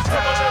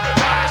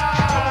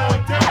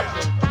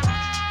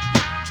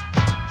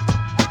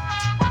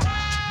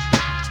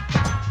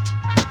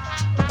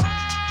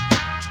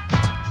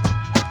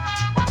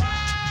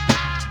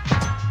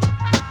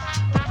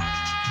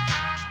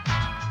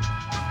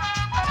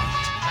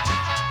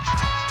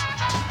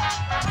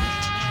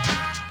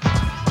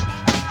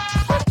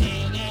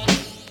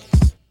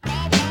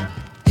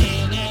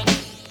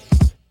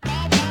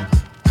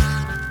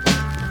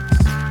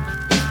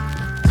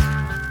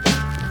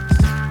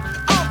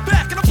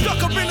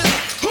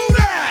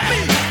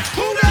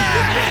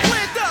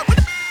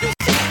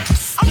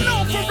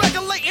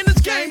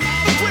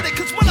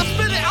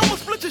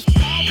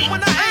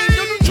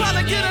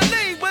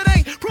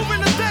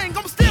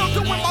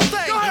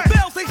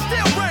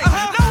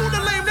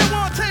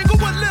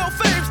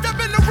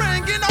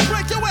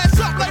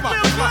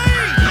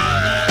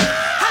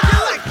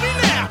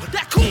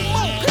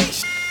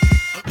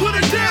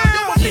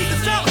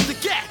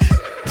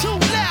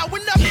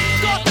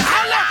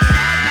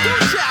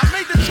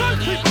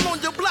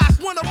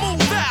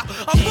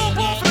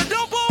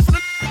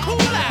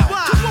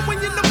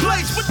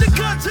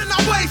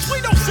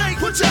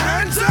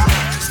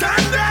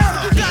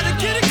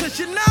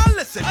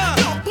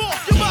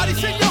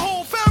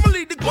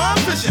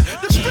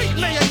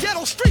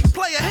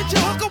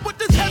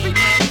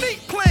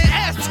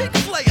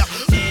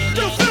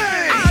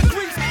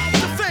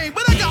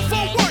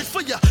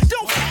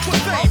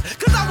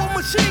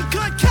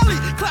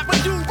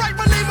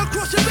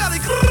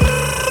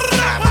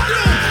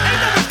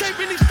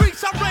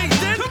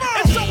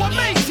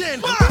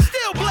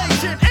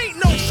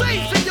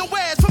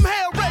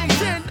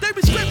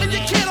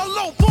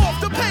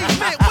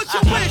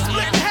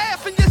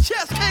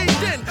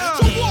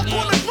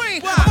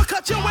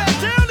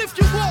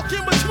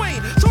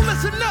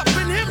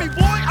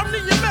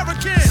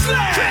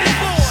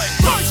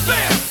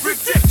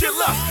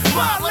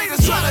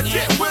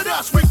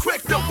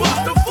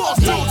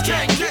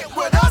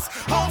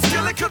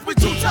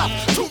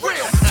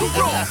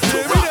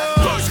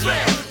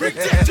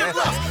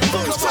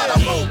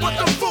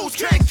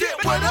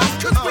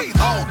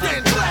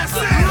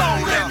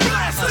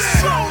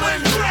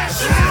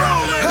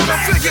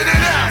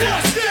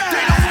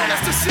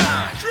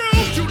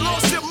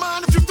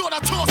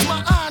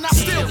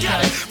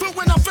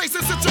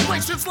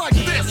 Situations like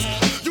this,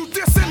 you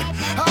dissing,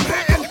 I'm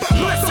hitting,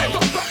 listen.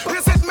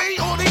 Is it me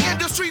or the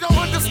industry don't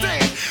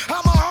understand?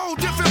 I'm a whole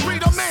different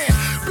breed of man.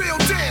 Bill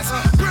Dance,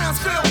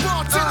 Brownsville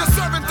bartender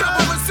serving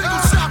double and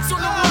single shots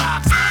on the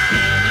rocks.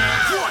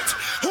 What?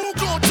 Who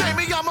gon' tame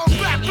me? I'm on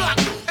back block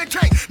and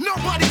can't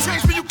nobody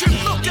change me. You can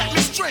look at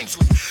me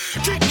strangely.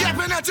 Keep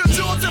yapping at your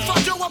jaws if I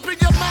go up in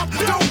your mouth.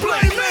 Don't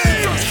blame me.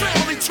 First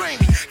family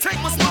training,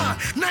 take what's mine.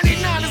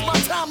 99 is my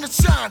time to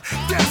shine.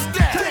 That's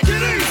that. Take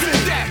it easy.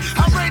 That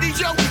I'm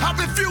radio. I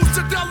refuse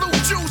to dilute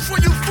juice for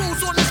you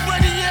fools on this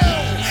radio.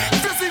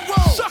 Fizzy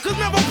roll. Suckers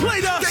never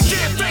played us. They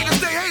can't fade us,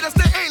 they hate us,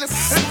 they ain't us.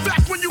 In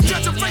fact, when you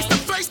catch them face to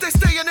face, they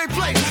stay in their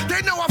place.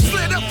 They know I'm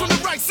slid up from the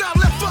right side,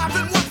 left 5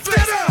 in one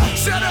face.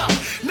 Shut up.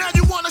 Now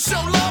you wanna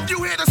show love,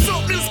 you hear the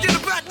soul music in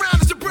the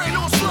background as your brain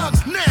on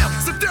slugs. Now,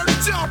 it's a dirty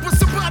job, but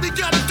somebody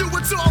gotta do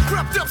it. So all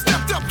crept up,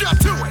 stepped up, got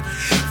to it.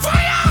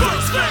 Fire!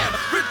 First man,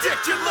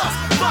 ridiculous.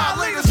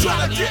 Violators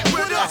try to get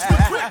with us.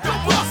 We're quick to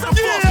bust. The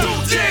false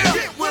dudes can't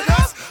get with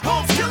us.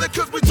 Homes killing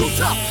cause we too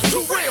tough,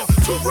 too real,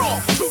 too raw,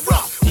 too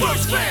rough.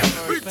 First man,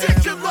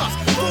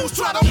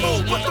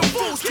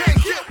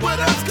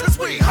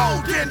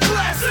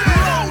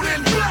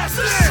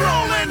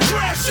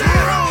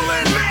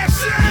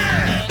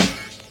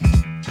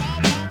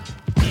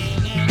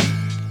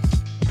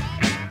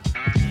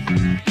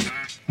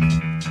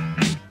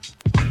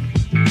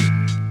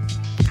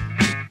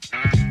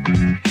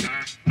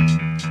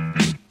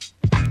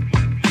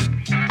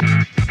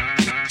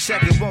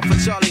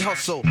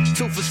 hustle.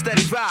 2 for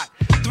steady rock.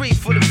 3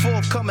 for the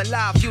fourth, coming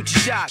live, future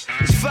shock.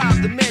 It's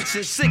 5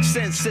 dimensions, 6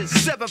 senses,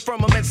 7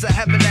 firmaments of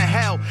heaven and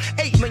hell.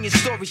 8 million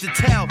stories to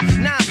tell.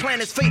 9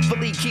 planets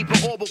faithfully keep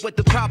an orbit with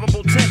the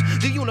probable 10.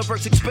 The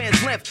universe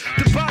expands length.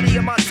 The body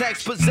of my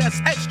text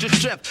possess extra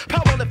strength.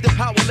 Power lifted,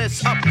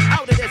 powerless, up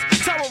out of this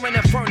terror and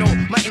inferno.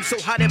 My ink so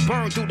hot it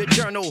burned through the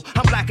journal.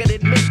 I'm blacker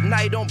than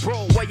midnight on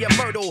Broadway and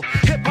Myrtle.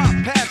 Hip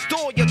hop past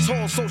all your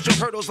tall social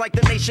hurdles like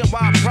the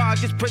nationwide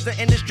projects, prison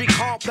industry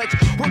complex.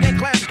 Working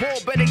class poor,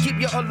 better keep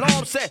your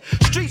alarm set.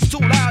 Streets too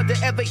loud to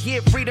ever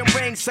hear freedom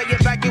ring. Say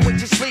evacuate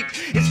your sleep.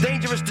 It's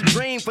dangerous to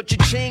dream, but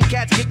your chain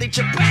cats get they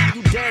chip back.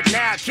 You dead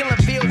now. Killing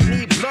fields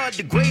need blood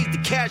to graze the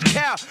cash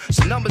cow. It's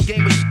a numbers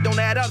game, but don't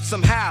add up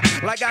somehow.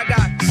 Like I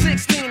got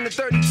 16 to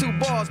 32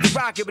 bars to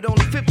rock it, but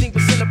only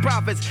 15% of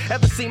profits.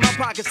 Ever seen my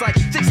pockets like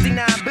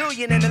 69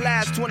 billion in the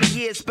last 20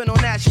 years spent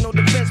on national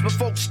defense, but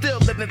folks still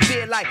live in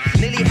fear like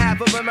nearly half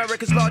of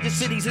America's largest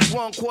cities is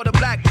 1/4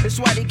 black. That's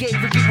why they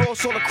gave Ricky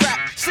Ross all the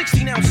crack.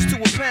 16 ounces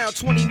to a pound,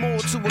 20 more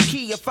to a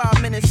key. A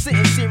 5-minute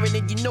sentence hearing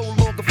and you're no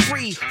longer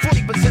free.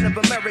 40% of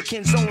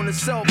Americans own a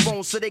cell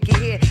phone so they can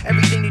hear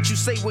everything that you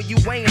say when you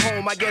ain't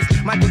home. I guess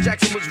Michael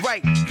Jackson was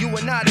right. You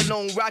are not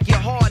alone. Rock your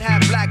hard,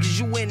 half black as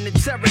you in the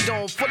terror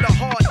dome full of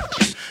hard,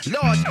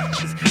 large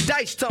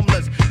dice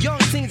tumblers. Young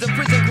teens in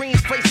prison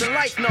greens placing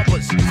life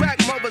numbers. Crack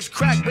mothers,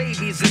 crack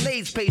babies, and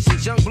AIDS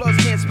patients. Young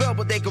bloods can't spell,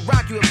 but they can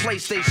rock you a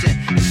PlayStation.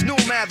 It's new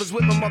Mathers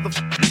with my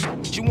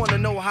motherfucker. You wanna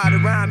know how to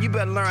rhyme? You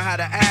better learn how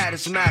to add.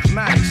 It's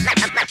mathematics.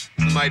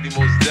 Mighty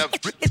most deaf.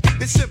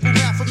 It's simple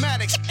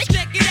mathematics.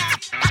 Check it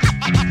out.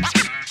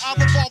 I'll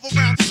revolve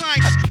around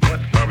science. What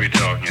are we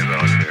talking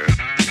about here?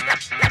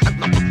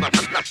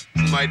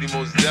 Mighty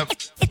most deaf.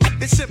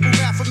 It's simple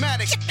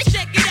mathematics.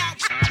 Check it out.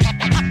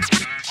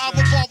 I'll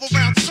revolve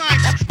around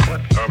science.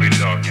 What are we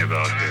talking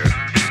about here?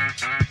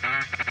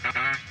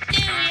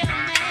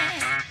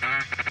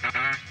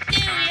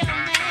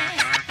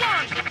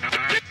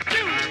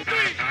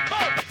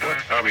 What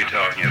are we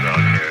talking about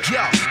here?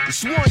 Yo,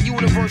 it's one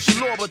universal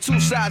law, but 2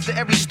 sides to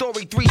every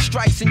story. 3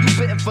 strikes and you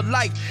bitten for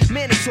life.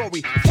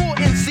 Mandatory. 4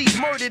 MCs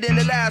murdered in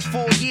the last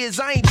 4 years.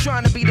 I ain't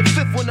trying to be the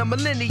 5th when the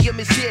millennium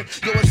is here.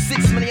 Yo, it's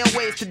 6 million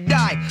ways to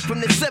die from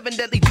the 7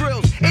 deadly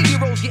thrills.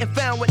 8-year-olds getting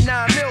found with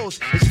 9 mils.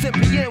 It's 10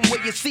 p.m.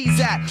 where your C's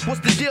at. What's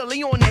the deal?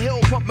 They on the hill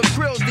pumping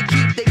krills to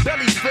keep their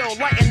bellies filled.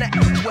 Lighting the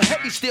with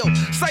heavy steel.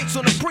 Sights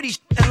on the pretty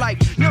in life.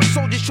 Young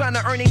soldiers trying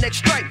to earn their next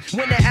stripe.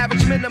 When the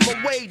average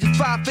minimum wage is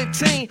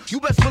 $5.15, you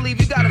best believe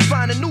you gotta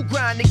find a new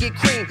grind to get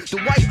cream. The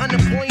white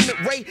unemployment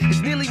rate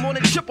is nearly more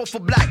than triple for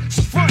black.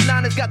 So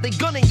frontliners got their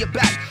gun in your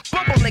back.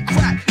 Bubble and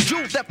crack,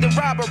 jewel theft and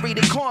robbery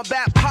to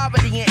combat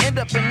poverty and end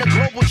up in the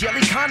global jail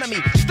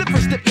economy.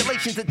 Stiffer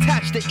stipulations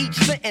attached to each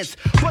sentence.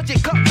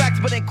 Budget cutbacks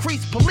but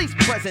increased police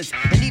presence.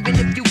 And even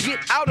if you get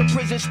out of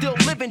prison, still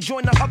living,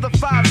 join the other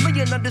 5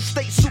 million under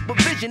state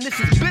supervision. This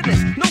is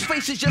business. No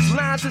faces, just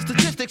lines and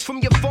statistics from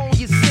your phone,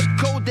 your zip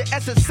code, the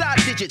SSI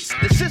digits.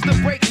 The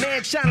system break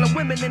man, channeling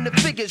women in the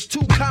figures.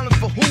 2 columns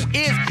for who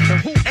is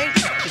and who ain't.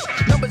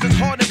 Numbers is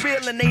hard and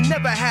real and they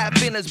never have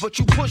feelings, but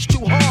you push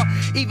too hard,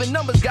 even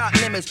numbers got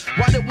limits.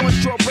 Why did one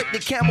straw break the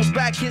camel's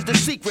back? Here's the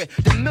secret.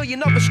 The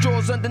million other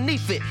straws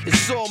underneath it.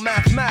 It's all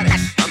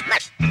mathematics.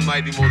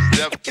 Mighty most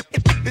deaf.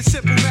 It's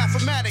simple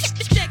mathematics.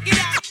 Check it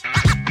out.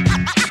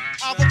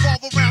 I'll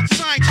revolve around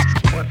science.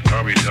 What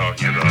are we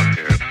talking about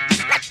here?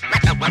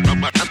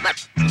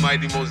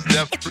 Mighty most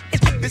deaf.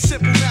 It's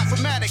simple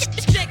mathematics.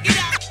 Check it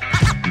out.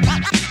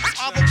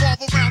 I'll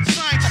revolve around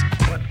science.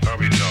 What are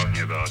we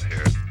talking about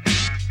here?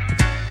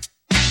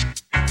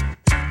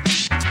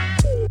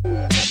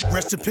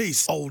 Rest in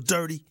peace, old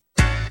dirty.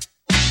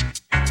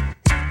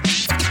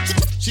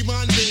 See,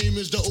 my name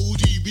is the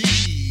ODB.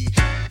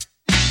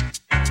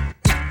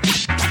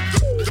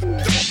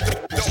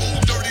 The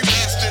old dirty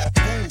bastard.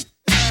 Wu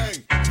Tang,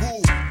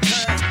 Wu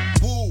Tang,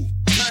 Wu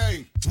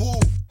Tang, Wu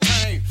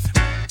Tang,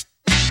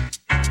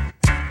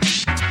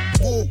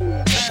 Wu Tang.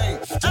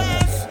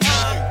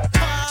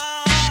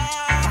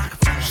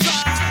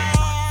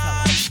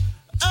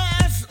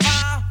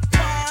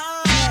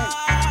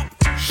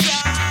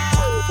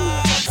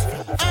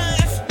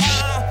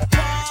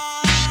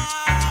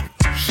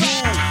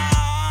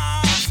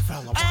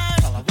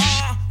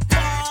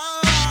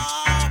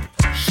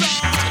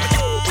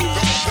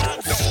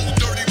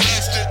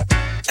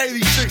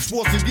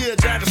 Was the year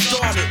that it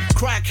started.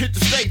 Crack hit the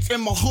States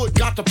and my hood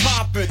got the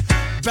poppin'.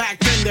 Back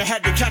then they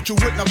had to catch you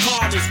with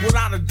narcotics.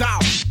 Without a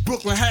doubt,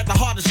 Brooklyn had the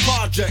hardest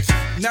projects.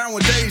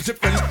 Nowadays,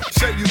 if a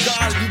say you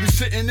got it, you be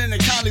sitting in the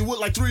county with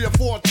like 3 or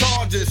 4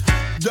 charges.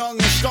 Young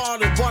and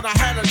started, but I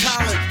had a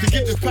talent to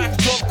get this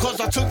package up cause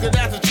I took it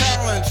as a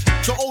challenge.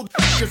 So old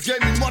niggas gave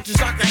me much as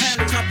I could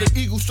handle. Cop the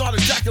Eagle starter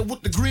jacket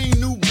with the green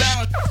New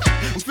Balance.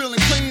 I'm feeling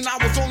clean, I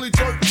was only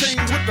 13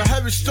 with the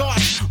heavy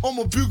starch on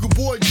my Bugle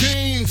Boy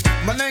jeans.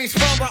 My name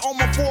spelled out on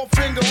my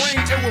 4-finger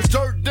ring. It was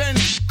dirt then,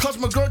 cause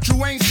my girl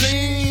you ain't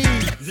seen.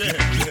 Yeah.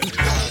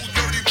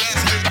 Dirty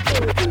bastard.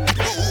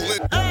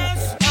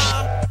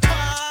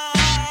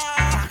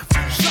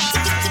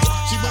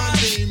 See, my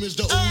name is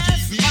the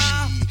ODB.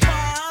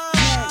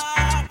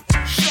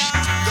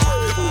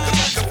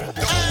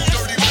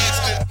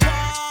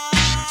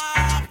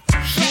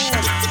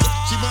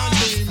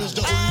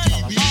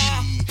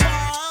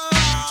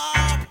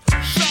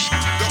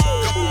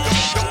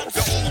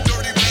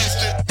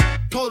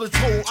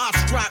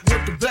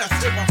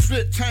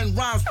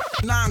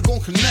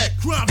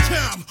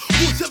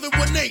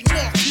 fake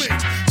marksman.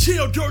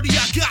 Chill dirty,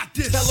 I got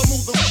this. Tell 'em who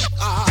the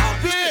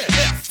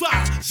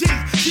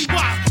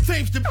F-I-Z-G-Y,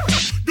 fame's the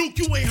Duke,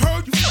 you ain't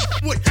heard you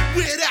with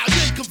Weird Al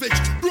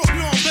Yankovic,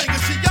 Brooklyn on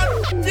Vegas, see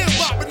y'all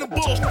bopping the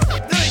balls.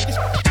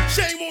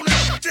 Shame on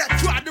it that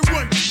tried to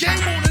run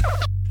game on it,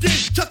 then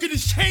tucking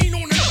his chain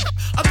on it.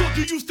 I thought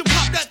you used to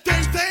pop that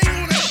thing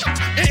on it,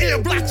 and air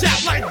blacks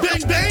out like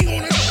bang bang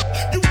on it.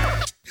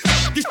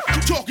 You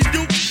talking,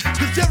 dude?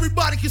 Cause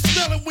everybody can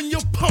smell it when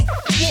you're pump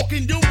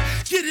walking, dude.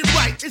 Get it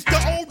right, it's the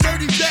old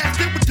dirty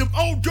bastard with them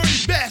old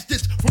dirty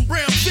bastards from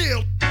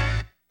Brownfield.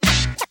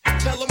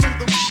 Tell them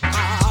who the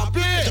I've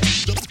been.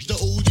 The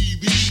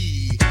ODB.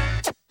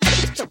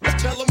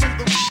 Tell them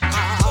who the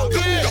I've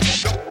been.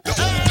 The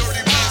old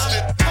dirty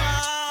bastard.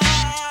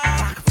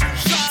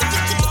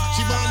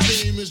 See, my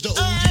name is the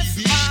ODB.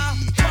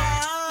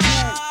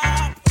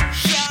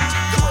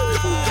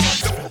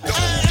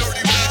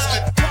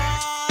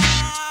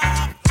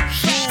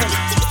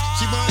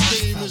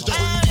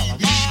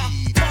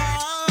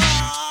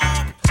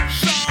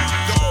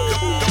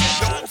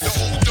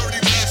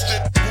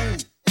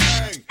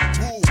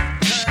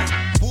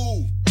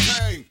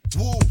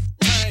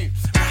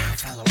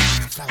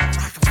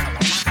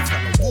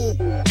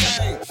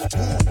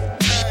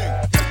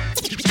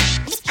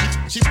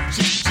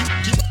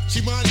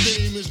 See, my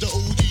name is the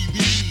ODB.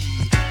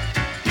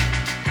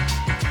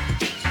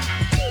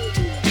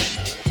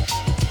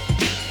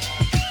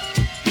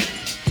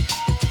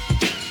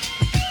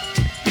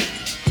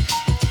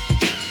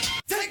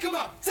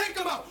 Take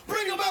 'em out,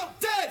 bring 'em out,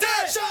 dead.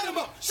 Shot 'em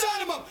up,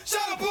 shot 'em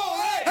all,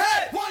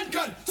 hey. 1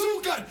 gun,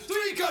 2 gun,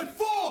 3 gun,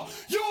 4.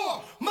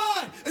 Your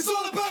mind is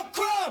all about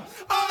crime.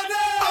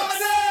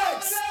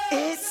 Onyx.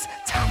 It's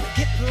time to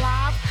get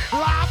live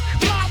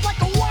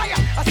like a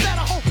wire. I set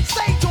a whole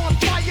stage on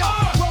fire.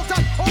 Well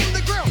done on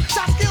the grill.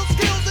 Shot skills,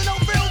 and no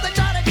real. They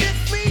try to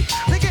diss me.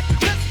 They get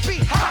crispy.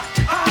 Ha,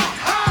 ha,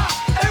 ha.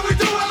 And we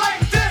do it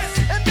like this.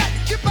 And that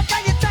get back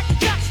on your tech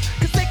jacks.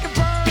 Cause they can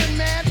burn,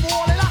 man. For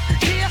all that I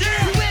hear.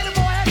 You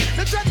animal head.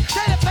 The dread,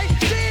 they face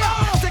deal.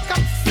 Stick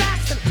up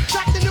sacks and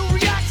track the new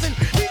reaction.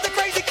 These are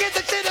crazy kids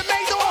that shit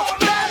amazing. Oh,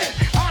 man.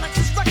 Onyx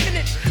is wrecking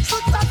it.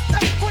 Slips out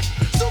step quick.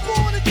 Super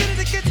on the kid,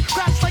 the kids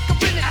crash like a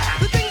minute.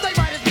 The things they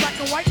write is black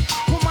and white.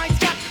 Well, mine's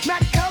got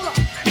matte color.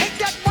 Ain't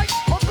that white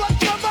or blood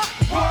color?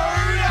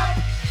 Word up,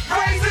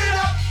 raise it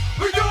up.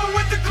 We do it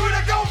with the crew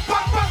that go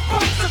pop, pop,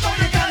 pop. So throw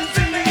your guns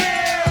in the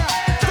air.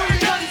 Throw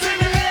your guns in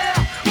the air.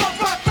 Pop,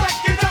 pop, like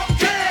you don't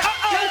care.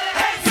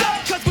 Heads up,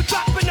 cause we're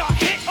dropping a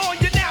hit on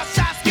you now.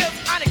 Shot skills,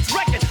 Onyx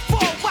record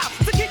for a while.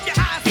 So keep your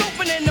eyes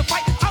open in the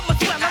fight. I'm a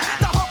sweller.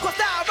 The hardcore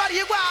style, right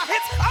here wild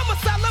hits. I'm a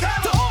seller.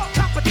 To all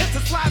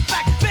competition, slide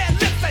back. Man,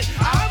 listen,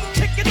 I'm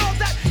kicking all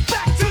that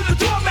back to the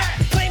doormat.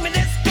 Claiming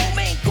this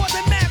domain,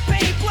 causing mad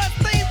pain. Blood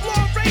stains,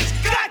 long range,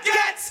 got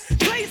gets.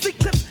 Crazy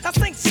clips, I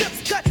sink ships,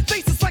 cut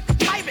faces like a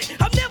pirate.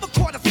 I've never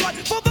caught a flood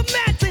for the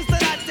mad things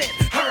that I did.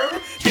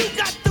 Herb, you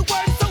got the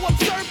word so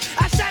absurd.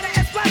 I shatter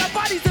and splatter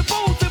bodies and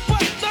bones and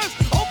bust nerves.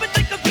 Open,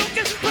 think I'm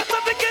joking, but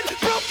something gets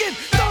broken.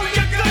 Throw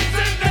your guns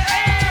in the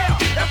air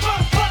and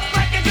fuck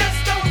like you just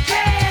don't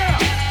care.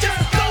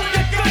 Just throw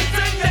your guns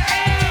in the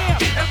air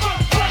and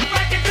fuck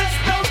like you just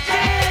don't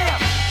care.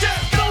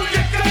 Just throw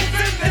your guns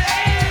in the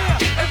air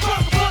and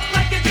fuck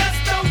like you just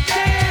don't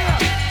care.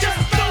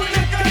 Just throw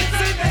your guns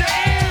in the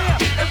air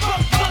and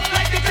fuck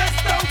like you just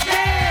don't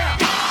care.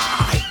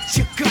 I hate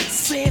your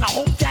guts and I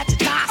hope that you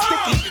die.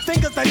 Sticky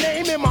fingers, the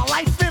name in my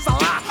life is a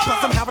lie.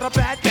 Plus I'm having a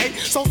bad day,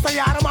 so stay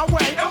out of my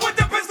way. And with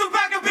the pistol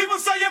back and people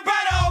say you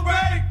better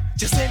obey.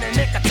 Just in the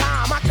nick of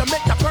time, I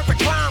commit the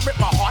perfect crime. Rip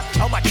my heart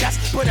on my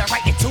chest, put it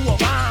right into a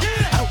rhyme.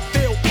 I don't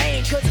feel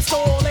pain cause it's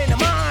all in the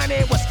mind.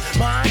 It was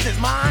mine is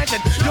mine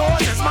and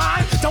yours is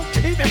mine. Don't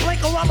even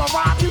blink or I'ma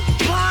rob you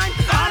blind.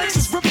 Onyx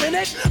is ripping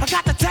it, I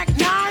got the Tech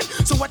 9.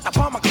 So at the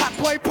bomber clap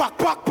boy, buck,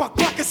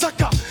 it's a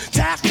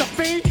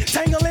catastrophe.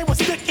 Tangling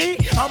with sticky,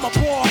 I'm a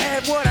poor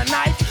head with a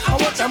knife. I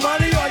want your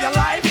money or your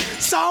life.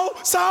 So,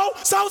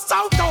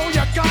 throw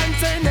your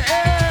guns in the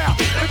air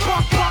and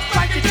buck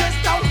like you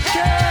just don't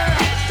care.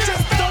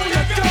 Just throw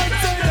your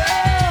guns in the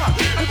air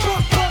and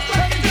buck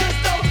like you just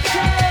don't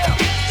care.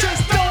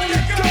 Just throw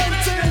your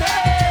guns in the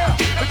air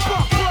and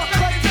buck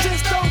like you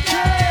just don't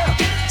care.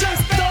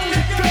 Just throw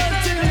your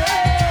guns in the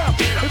air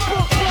and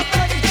buck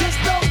like you just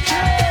don't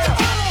care.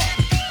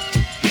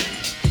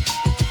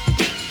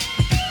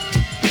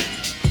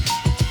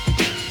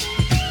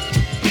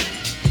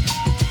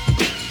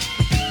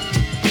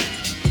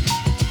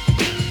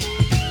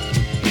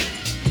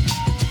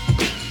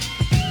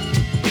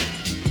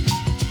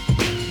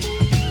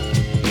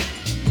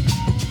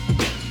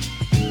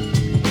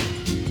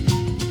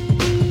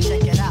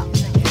 Check it out,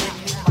 give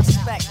me my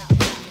spec.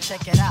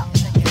 Check it out,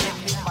 give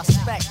me my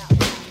spec.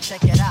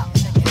 Check it out,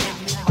 give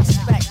me my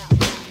spec.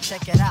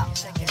 Check it out,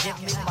 give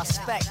me my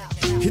spec.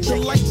 Hit the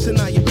lights and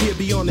I appear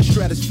beyond the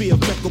stratosphere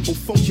of impeccable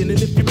function.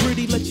 And if you're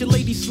pretty, let your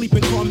lady sleep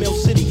in Carmel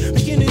City.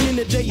 Beginning in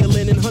the day, you're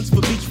linen hunts for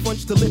beach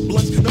fronts to lit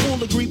blunts. Now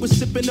all agree we're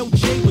sipping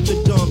OJ with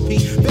the Don P.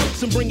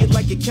 Belts and bring it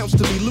like it counts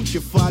to be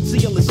lutrified.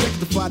 CL is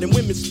sexified and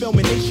women spell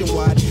me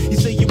nationwide. You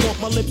say you want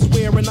my lips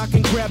where and I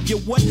can grab your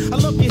what? I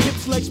love your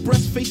hips, legs,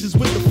 breast, faces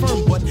with the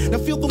firm butt. Now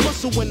feel the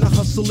muscle when I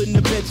hustle in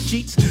the bed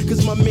sheets.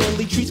 Cause my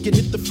manly treats can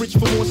hit the fridge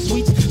for more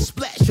sweets.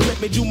 Splash and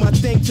let me do my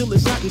thing till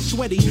it's hot and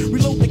sweaty.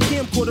 Reload the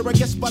camcorder, I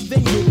guess by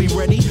then you'll be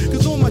ready.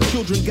 Cause all my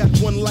children got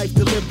one life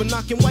to live. But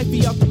knocking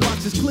wifey out the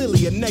box is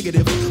clearly a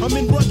negative. I'm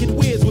in rugged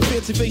wears with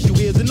fancy facial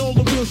hairs. And all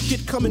the real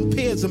shit come in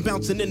pairs. I'm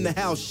bouncing in the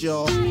house,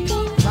 y'all. Rock is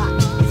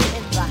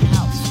in the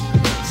house.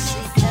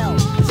 CL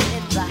is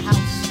in the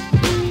house.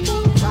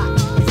 Rock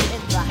is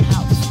in the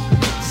house.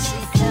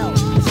 CL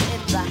is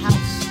in the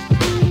house.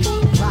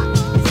 Rock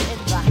is in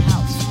the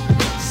house.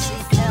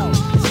 CL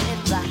is in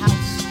the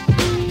house.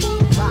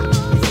 Rock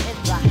is in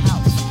the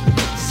house.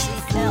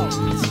 CL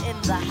is in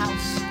the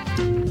house.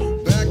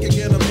 Back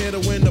again, I'm here to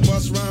win the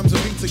bus rhymes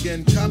and beats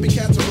again.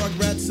 Copycats and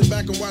rugrats, sit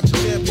back and watch a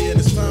champion.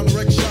 It's time to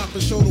wreck shop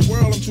and show the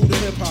world I'm true to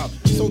hip hop.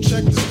 So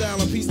check the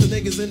style and piece the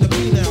niggas in the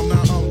B now.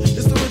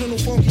 It's the original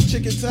funky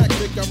chicken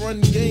tactic. I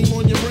run game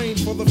on your brain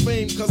for the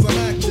fame cause I'm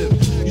active.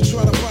 You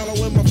try to follow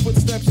in my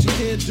footsteps, you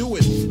can't do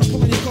it. I'm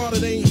pulling your card,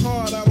 it ain't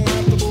hard, I don't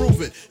have to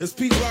prove it. It's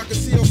Pete Rock and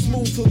CL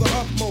Smooth to the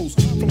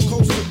utmost. From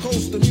coast to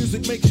coast, the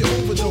music makes you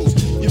overdose.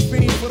 You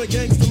fiend for the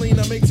gangster lean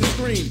that makes you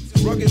scream.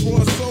 Rugged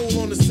raw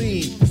soul on the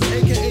scene.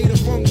 AKA the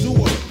funk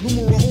duo,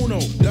 numero uno.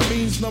 That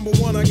means number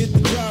one, I get the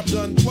job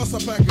done, plus I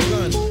pack a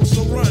gun.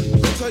 So run,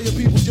 tell your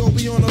people, yo,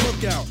 be on the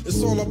lookout.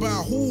 It's all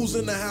about who's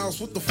in the house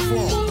with the funk. The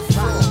funk, the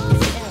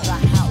funk. In the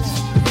house.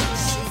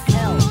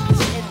 CL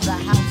is in the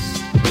house.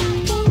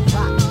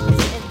 Rock is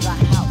in the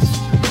house.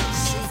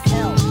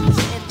 CL is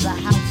in the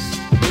house.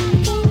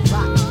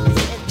 Rock is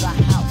in the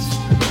house.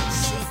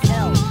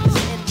 CL is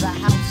in the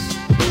house.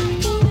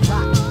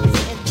 Rock is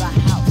in the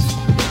house.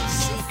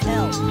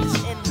 CL is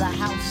in the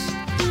house.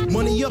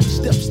 Money up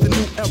steps the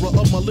new era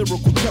of my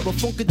lyrical terror.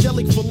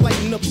 Funkadelic for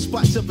lighting up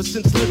spots ever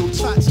since little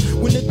tots.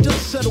 When the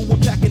dust settle, we're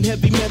packing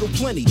heavy metal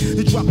plenty.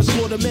 The drop and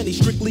slaughter many,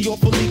 strictly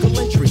off illegal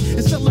entry.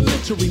 It's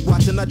elementary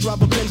watching. I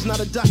drive a Benz, not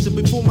a doctor.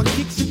 Before my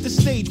kicks hit the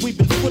stage, we've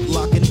been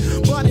footlocking.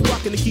 Body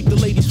rocking to keep the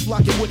ladies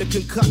flocking with a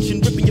concoction.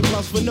 Ripping your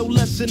blouse for no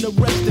less than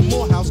arrest in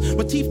Morehouse.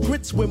 My teeth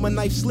grits where my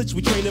knife slits.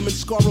 We train them and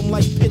scar them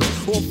like pits.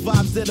 Or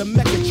vibes that a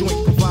mecha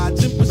joint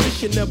provides. In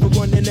position, never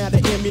running out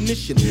of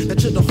ammunition. Now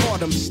to the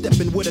heart, I'm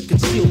stepping with a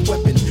concealed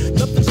weapon.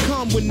 Nothing's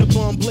calm when the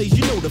bomb blaze,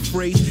 you know the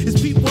phrase.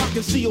 It's Pete Rock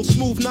and CL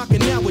Smooth knocking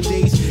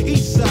nowadays.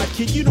 East side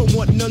kid, you don't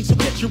want none, so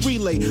get your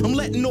relay. I'm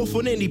letting off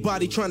on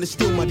anybody trying to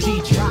steal my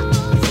DJ. Rock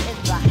is in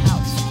the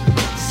house.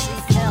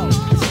 CL is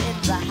in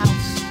the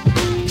house.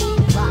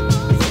 Rock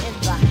is in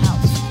the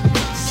house.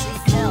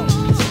 CL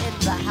is in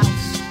the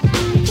house.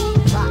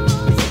 Rock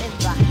is in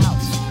the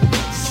house.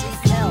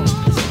 CL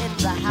is in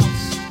the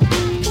house.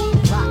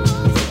 Rock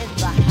is in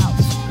the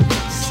house.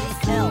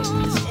 CL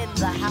is in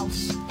the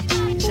house.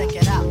 Check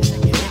it out,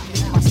 give me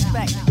my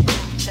spec.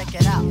 Check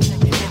it out, give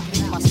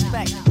me my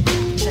spec.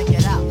 Check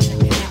it out, give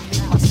me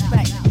my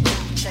spec.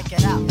 Check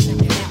it out, give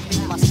me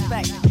my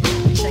spec.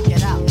 Check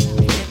it out, give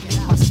me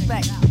my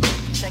spec.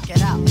 Check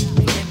it out,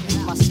 give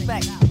me my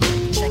spec.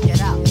 Check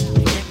it out, give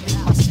me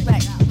my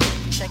spec.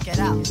 Check it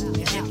out,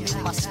 give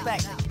me my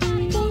spec.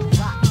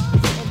 Rock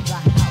is in the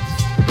house.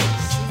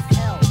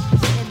 CL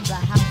is in the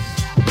house.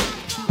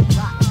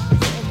 Rock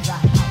is in the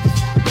house.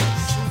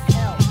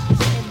 CL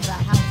is in the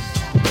house.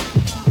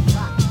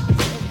 Rock is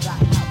in the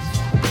house.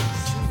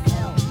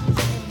 CL is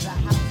in the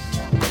house.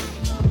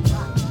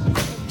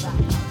 Rock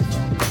is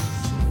in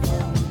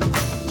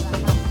the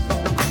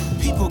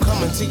house. People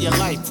come into your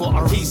life for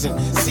a reason.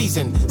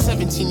 Season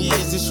 17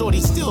 years, this shorty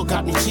still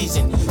got me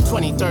cheesing.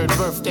 23rd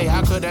birthday,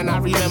 how could I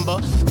not remember?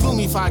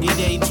 Gloomy, foggy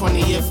day,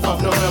 20th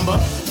of November.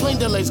 Plane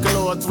delays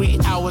galore, 3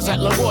 hours at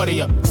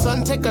LaGuardia.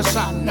 Son, take a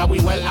shot, now we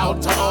went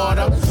out to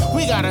order.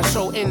 We got a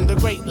show in the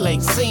Great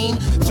Lakes scene.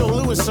 Joe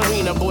Louis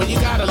Arena, boy, you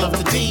gotta love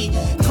the D.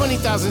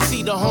 20,000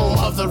 seat, the home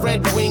of the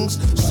Red Wings.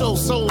 Show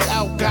sold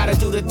out, gotta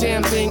do the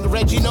damn thing.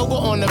 Reggie Noble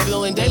on the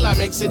bill and daylight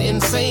makes it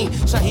insane.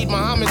 Shaheed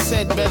Muhammad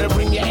said, better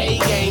bring your A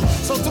game.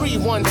 So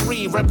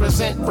 313,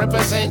 represent.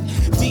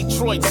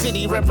 Detroit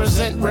City,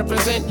 represent.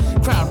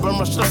 Crowd run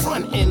rush to the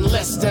front in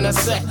less than a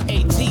sec.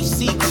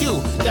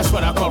 ATCQ, that's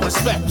what I call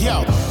respect,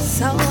 yo.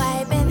 So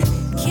I've been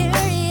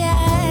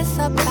curious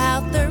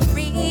about the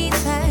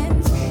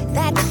reasons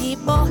that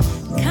people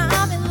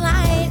come in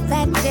life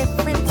at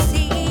different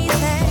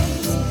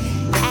seasons.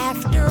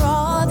 After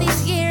all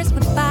these years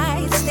went by,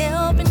 it's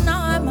still been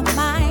on my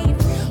mind.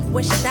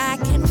 Wish I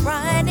could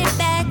run it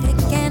back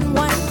again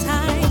one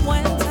time.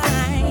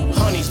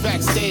 Honey's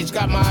backstage,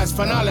 got my eyes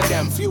on all of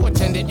them. Few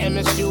attended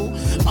MSU,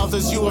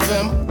 others U of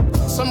M.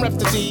 Some rep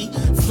the D,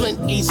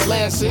 Flint, East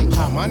Lansing.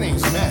 Hi, my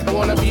name's Matt. I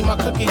wanna be my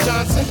Cookie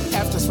Johnson?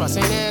 After Spot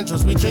St.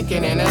 Andrews, we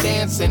drinking and a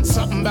dancing.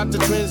 Something about the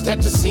twins that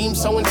just seemed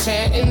so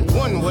enchanting.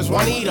 One was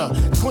Juanita,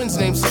 twins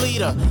named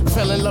Salita.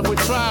 Fell in love with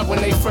Tribe when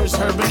they first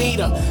heard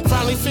Bonita.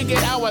 Finally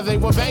figured out why they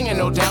were banging,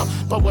 no doubt.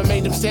 But what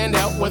made them stand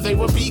out, where they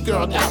were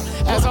B-girled out.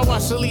 As I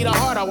watched Salita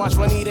hard, I watched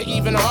Juanita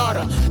even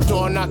harder.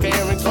 Door knocker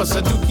earrings plus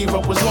a dookie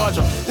rope was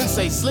larger. Then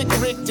say Slick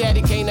Rick,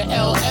 Daddy came to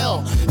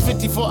LL.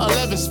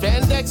 5411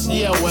 spandex,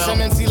 yeah well. Some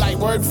MC like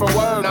word for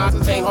word, nah,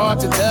 it ain't hard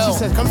to tell. She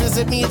said, come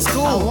visit me at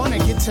school. I wanna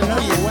get to know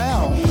you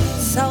well.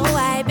 So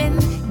I've been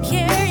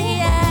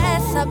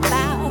curious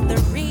about the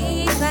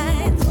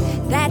reasons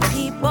that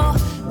people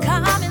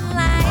come in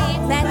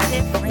life at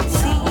different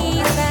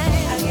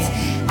seasons.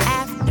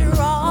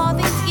 After all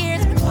these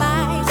years with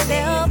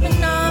myself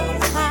and all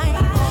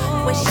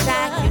time, wish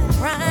I could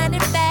run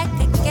it back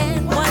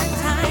again one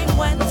time.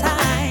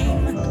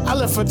 I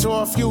left her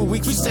for a few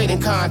weeks, we stayed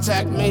in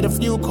contact, made a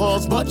few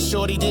calls, but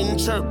shorty didn't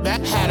chirp back.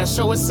 Had a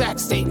show at Sac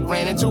State,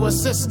 ran into her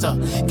sister,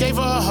 gave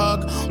her a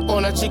hug,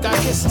 on her cheek I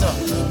kissed her.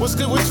 What's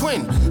good with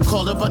twin?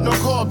 Called her but no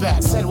call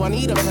back. Said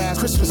Juanita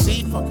passed Christmas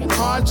Eve, fucking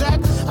carjack.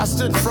 I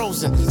stood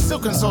frozen, still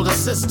consoled her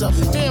sister.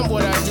 Damn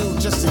what I do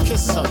just to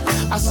kiss her.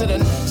 I said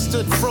and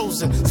stood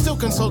frozen, still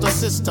consoled her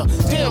sister.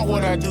 Damn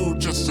what I do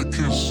just to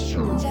kiss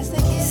her.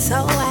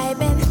 So I've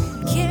been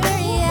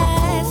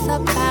curious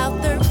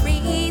about the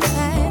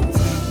reasons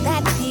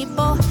that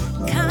people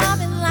come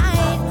in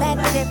life at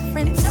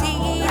different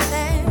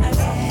seasons.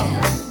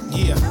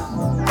 Yeah,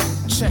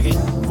 check it.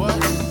 What?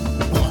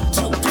 1,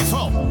 2, 3,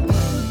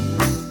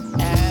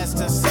 4. As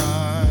the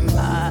sun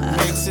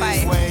makes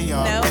its way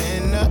up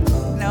in the...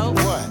 No.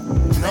 What?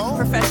 No? Let the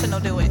professional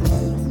do it.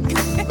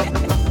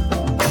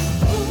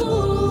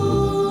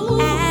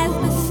 As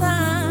the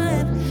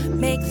sun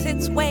makes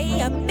its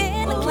way up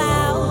in the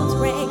clouds,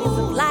 rays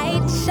of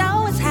light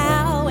show us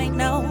how ain't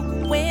no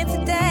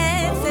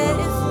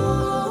coincidences.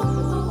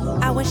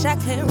 I wish I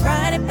could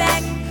run it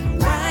back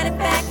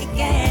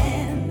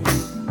again.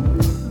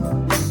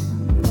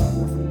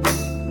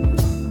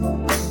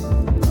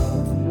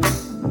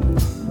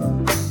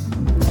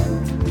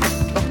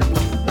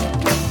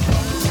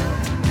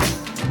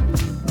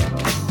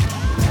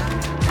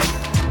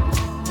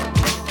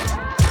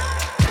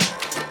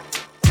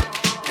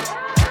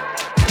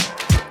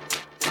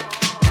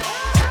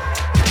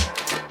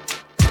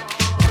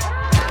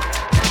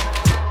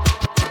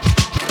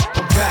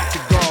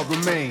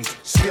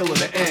 Skill of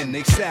the end,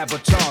 they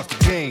sabotage the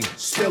game.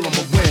 Still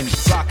I'ma win,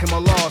 rockin' my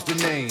laws, the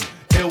name.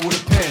 Ill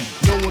with a pen,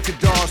 no one can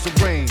dodge the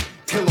rain.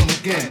 Kill 'em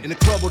again, in the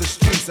club or the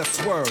streets I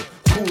swerve.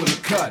 Cool in the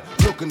cut,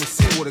 looking to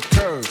see what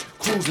occurs.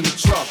 Cruising the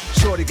truck,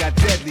 shorty got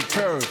deadly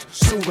curves.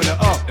 Soothing her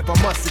up, if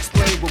I must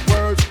explain with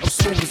words, I'm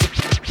smooth as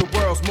the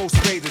world's most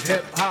famous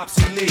hip-hop's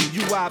elite.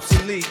 You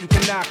obsolete, you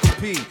cannot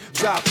compete.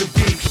 Drop the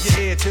beat, your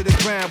ear to the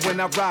ground when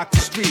I rock the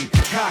street.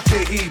 Cock the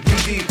heat,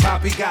 BD,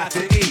 Poppy got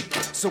to eat.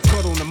 So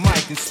cut on the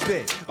mic and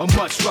spit, a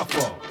much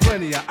rougher.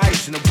 Plenty of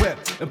ice in the whip,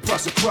 and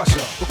plus a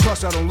crusher.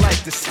 Because I don't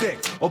like to stick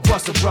or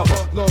bust a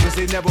brother. Long as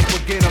they never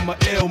forget I'm an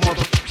ill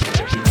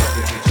motherfucker. If you want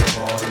to get your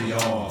party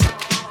on,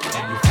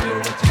 and you feel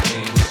that your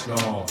game is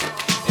strong,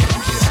 and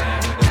you get mad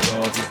when the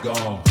dogs is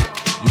gone,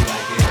 you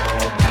like it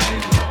all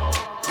night long.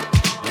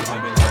 The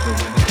women love it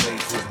when the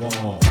place is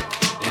warm,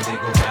 and they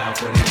go out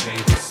for their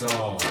favorite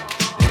song.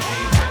 They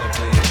hate when the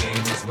play the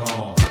game is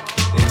long,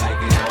 they like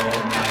it all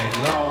night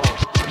long.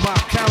 My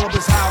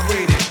caliber's high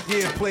rated,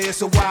 yeah, player,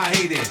 so I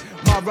hate it.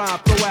 My rhyme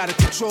throw out of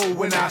control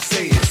when I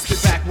say it.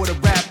 Spit back with a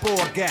rap or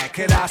a gag.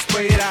 Could I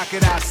spray it? How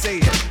could I say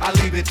it? I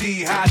leave it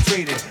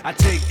dehydrated. I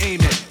take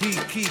aim it. He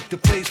keep the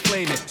place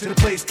flaming. To the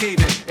place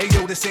caving. Hey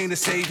yo, this ain't a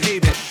safe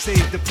haven.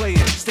 Save the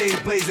playing. Stay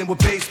blazing with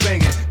bass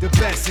banging. The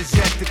best is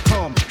yet to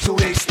come. So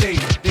they stay.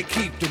 They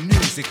keep the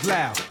music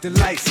loud. The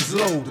lights is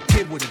low. The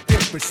kid with a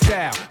different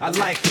style. I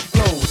like the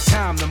flow. It's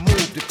time to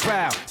move the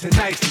crowd.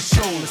 Tonight's the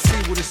show. Let's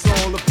see what it's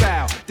all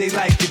about. They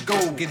like to go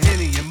get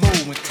Henny and Mo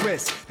and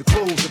Chris. The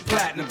clothes are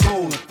platinum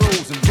gold and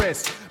frozen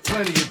wrists.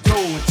 Plenty of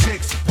dough and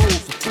chicks pose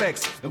for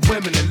flex. And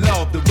women that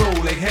love to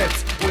roll their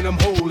hips when I'm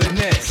holding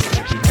this.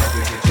 If you want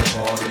to get your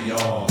party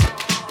on,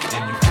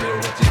 and you feel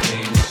that your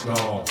game is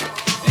strong,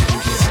 and you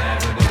get mad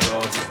when the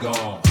dogs is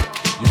gone,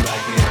 you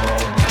like it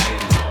all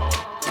night long.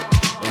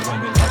 The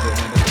women love it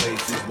when the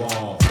place is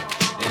warm,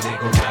 and they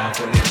go out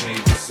for their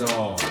favorite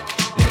song.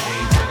 They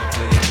hate when the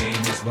play the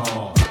game is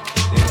long,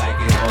 they like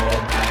it all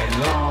night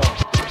long.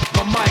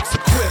 My mic's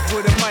equipped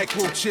with a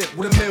microchip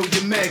with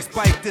 1,000,000 megs.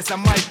 Bite this, I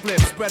might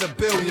flip, spread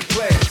 1,000,000,000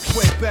 flags.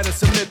 Quick, better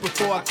submit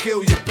before I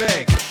kill your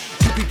bag.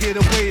 You could get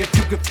away if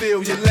you could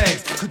feel your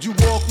legs. Could you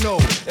walk? No,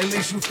 at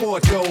least you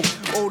fought though.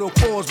 Odo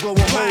pores blow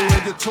a hole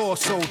in your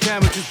torso.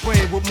 Damage his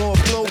brain with more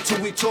flow till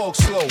we talk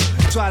slow.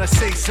 Try to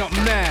say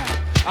something now.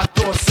 I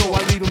thought so,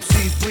 I leave them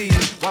seeds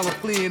bleeding while I'm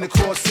fleeing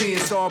across sea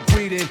and start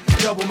breeding.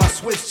 Double my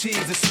Swiss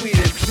cheese and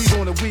Sweden. Leave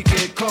on the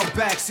weekend, come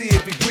back, see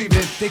if he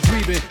breathing. they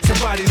grieving.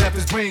 Somebody left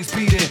his brains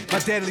beating. My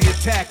deadly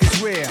attack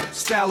is rare.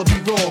 Style will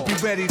be raw. Be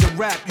ready to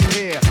rap, you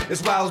hear.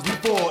 As wild as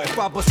before. If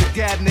I bust a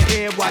gad in the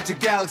air, watch a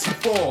galaxy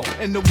fall.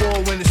 In the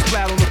war when it's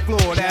flat on the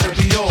floor, that'll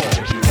be all.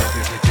 If you up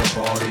and get your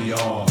body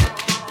on,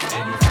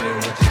 and you feel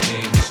that your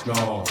game is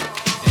strong,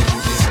 and you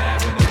get mad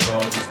when the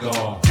drugs is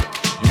gone,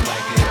 you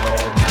like it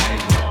all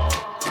night long.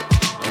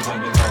 The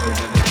women love it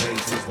when the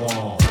place is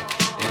warm,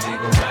 and they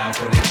go wild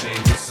for their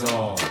favorite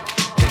song.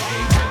 They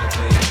hate when the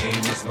play the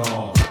game is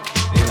long.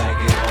 They like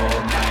it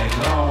all night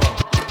long.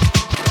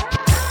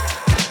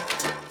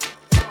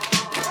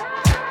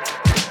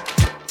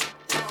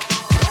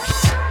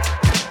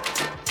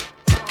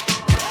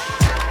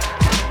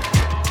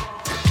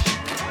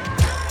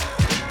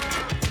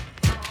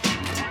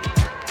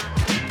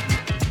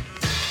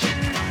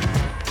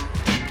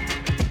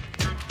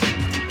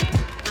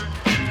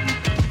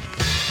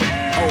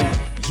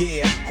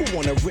 Yeah, who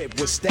wanna rip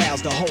with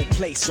styles? The whole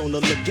place on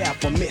the lookout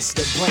for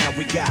Mr. Brown.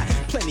 We got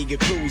plenty of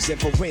clues and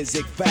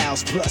forensic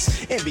files.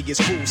 Plus, envy is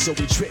cool, so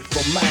we trip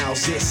for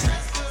miles. It's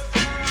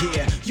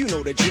yeah, you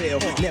know the drill.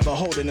 Never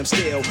holding them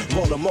still.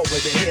 Roll them over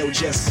the hill,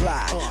 just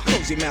slide.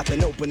 Close your mouth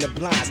and open the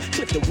blinds.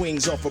 Clip the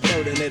wings off a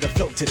bird and it'll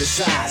float to the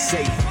side.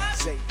 Say,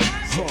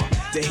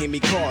 they hear me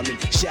calling,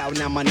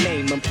 shouting out my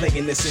name. I'm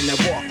playing this in the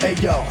walk. Hey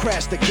yo,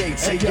 crash the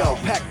gates. Hey yo,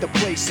 pack the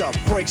place up,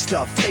 break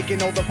stuff,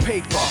 taking all the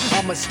paper.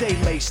 I'ma stay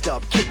laced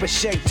up, keep a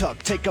shake tuck,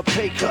 take a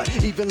pay cut,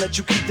 even let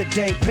you keep the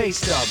dang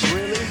paste up.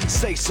 Really?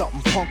 Say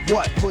something, punk.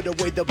 What? Put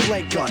away the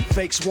blank gun.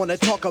 Fakes wanna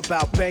talk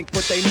about bank,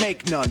 but they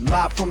make none.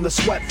 Live from the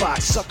sweat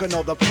box, sucking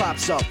all the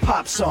props up.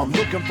 Pop some,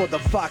 looking for the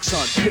fox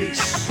on.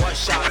 Peace. One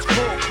shot,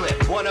 full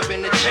clip, one up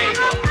in the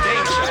chamber.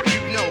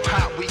 Danger, you know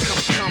how we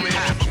coming.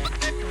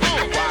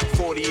 Rock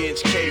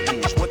 40-inch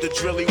cables. What the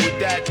drilly with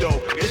that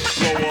though? It's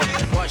blow up.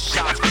 One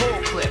shot,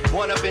 full clip,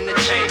 one up in the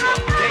chamber.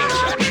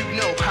 Danger, you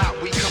know how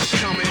we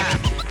coming.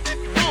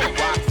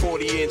 Rock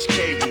 40-inch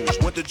cables.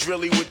 What the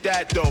drilly with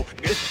that though?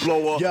 It's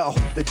blow up. Yo,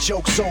 the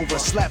joke's over.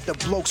 Slap the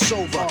blokes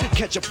over.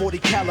 Catch a 40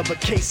 caliber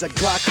case of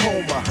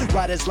glaucoma.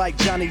 Riders like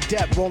Johnny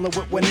Depp rolling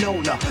with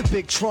Winona.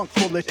 Big trunk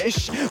full of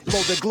ish.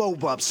 Blow the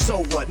globe up.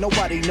 So what?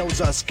 Nobody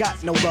knows us.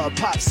 Got no love.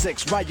 Pop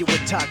 6. Riot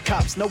with top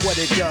cops. Know what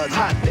it does.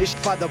 Hot ish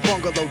by the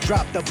bungalow.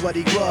 Drop the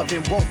bloody glove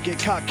and won't get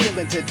caught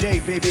killing today,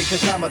 baby,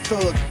 cause I'm a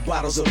thug.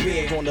 Bottles of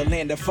beer on the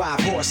land of 5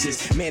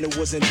 horses. Man who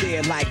wasn't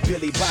there like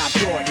Billy Bob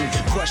Thornton.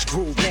 Crush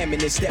groove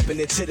laminate, stepping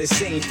into the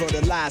scene.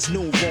 Fertilize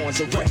newborns,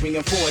 a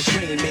requiem for a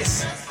dream.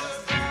 It's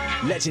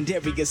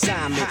legendary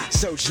assignment.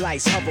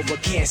 Searchlights hover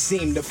but can't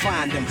seem to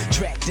find them.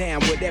 Track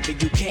down whatever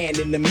you can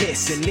in the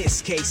mist. In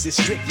this case, it's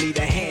strictly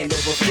the hand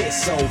over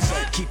fist. So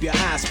keep your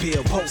eyes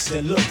peeled, post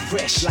and look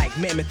fresh like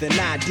Mammoth and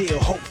Ideal.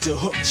 Hope to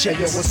hook checks. Hey,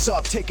 yo, what's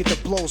up? Take it to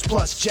blows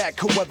plus Jack.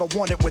 Whoever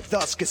wanted with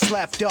us get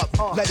slapped up.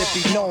 Let it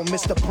be known,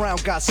 Mr. Brown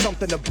got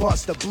something to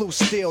bust. The blue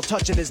steel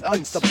touching his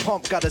onions. The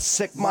pump got a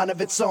sick mind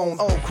of its own.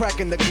 Oh,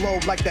 cracking the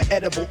globe like the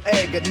edible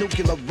egg. A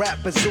nuclear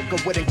rap bazooka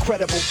with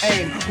incredible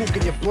aim. Who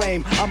can you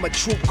blame? I'm a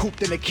troop cooped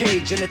in a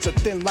cage, and it's a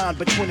thin line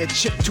between a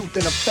chip tooth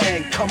and a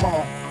fang. Come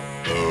on.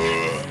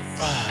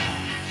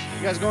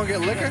 You guys gonna get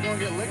liquor?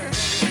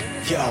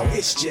 Yo,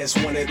 it's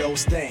just one of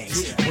those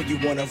things. When you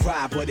wanna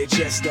ride, but it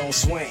just don't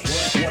swing.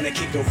 Wanna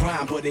kick a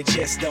rhyme, but it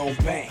just don't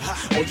bang.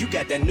 Or you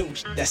got that new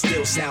that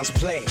still sounds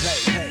plain.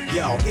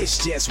 Yo, it's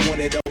just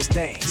one of those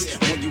things.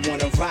 When you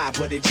wanna ride,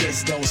 but it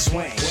just don't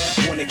swing.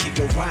 Wanna kick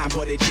a rhyme,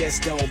 but it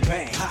just don't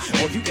bang.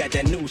 Or you got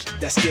that new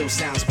that still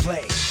sounds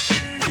plain.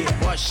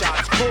 Yeah. One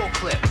shot, full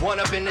clip, one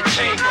up in the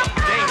chamber.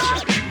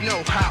 Danger, you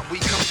know how we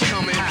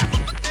coming.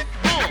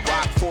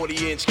 Rock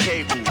 40-inch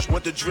cables.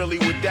 What the drilly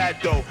with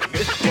that though?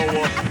 It's blow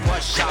up.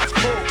 One shot,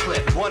 full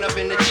clip, one up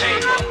in the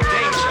chamber.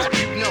 Danger,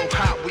 you know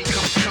how we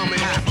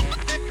coming.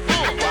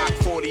 Rock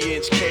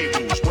 40-inch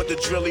cables. What the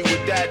drilly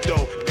with that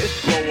though?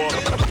 It's blow up.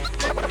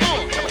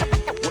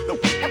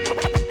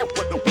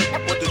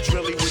 What the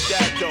drilly with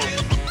that though?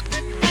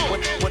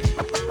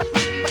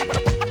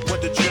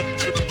 What the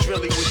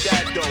drilly with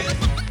that though?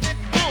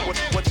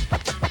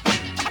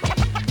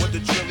 What the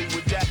drilly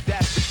with that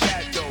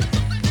though?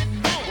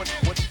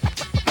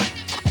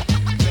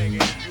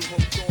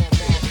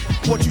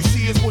 What you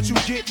see is what you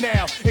get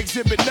now.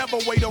 Exhibit, never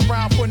wait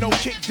around for no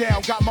kick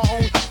down. Got my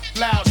own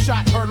loud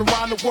shot heard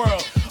around the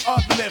world.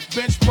 Uplift,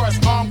 bench press,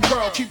 arm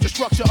curl. Keep the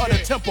structure of the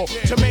temple.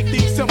 To make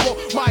things simple,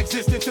 my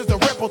existence is a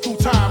ripple through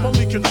time.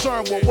 Only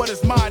concerned with what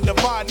is mine,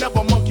 divine.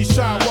 Never monkey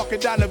shine. Walking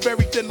down a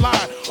very thin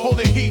line.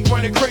 Holding heat,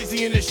 running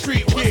crazy in the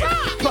street. Yeah.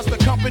 Plus the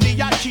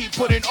company I keep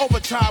putting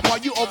overtime. While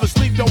you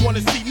oversleep, don't want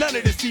to see none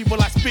of this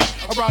evil I speak.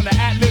 Around the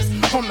atlas,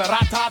 from the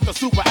rata, the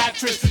super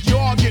actress. You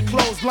all get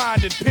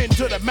clotheslined and pinned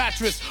to the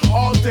mattress.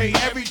 All day,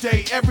 every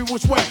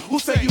which way. Who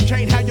said you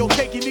can't have your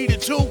cake, you need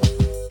it too?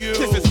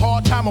 This is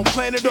hard time on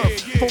planet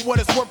Earth. For what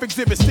it's worth,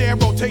 exhibit stay in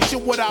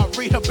rotation without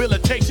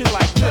rehabilitation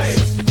like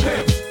this.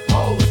 Pimps,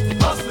 hoes,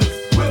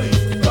 hustlers,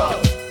 willies,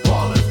 thugs,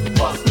 ballers,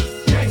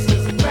 busters,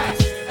 gangsters,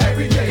 backs.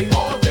 Every day,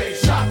 all day,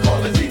 shot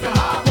callers, even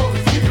high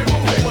rollers, keep it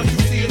moving. What you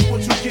see is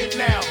what you get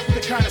now.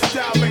 The kind of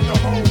style make the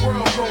whole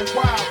world go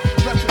wild.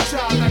 Bless a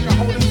child like a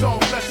hold his own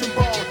flesh and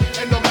bone.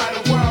 And no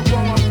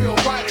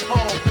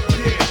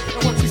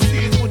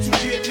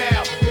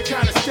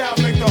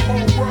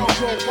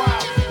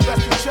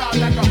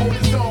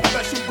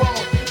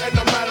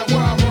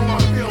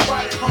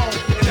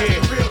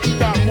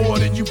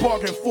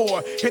bargain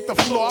for. Hit the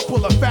floor, I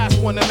pull a fast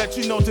one and let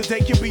you know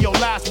today can be your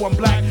last one.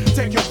 Black,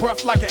 take your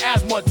breath like an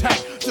asthma attack.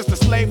 Just a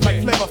slave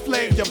like Flavor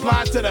Flav. You're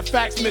blind to the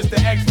facts,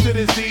 Mr. X to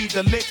the Z.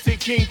 The licks and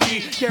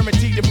kinky,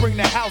 guaranteed to bring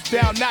the house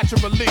down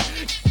naturally.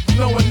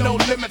 Knowing no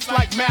limits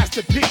like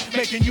Master P,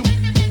 making you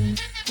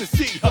to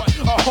see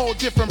a whole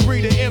different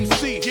breed of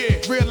MC. Yeah.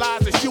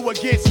 Realize it's you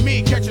against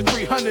me. Catch a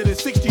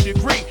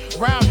 360-degree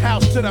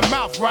roundhouse to the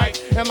mouth, right?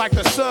 And like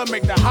the sun,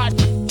 make the hot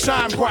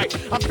shine bright.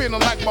 I'm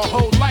feeling like my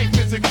whole life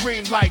is a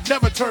green light.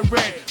 Never turn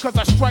red, cause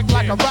I strike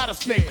like a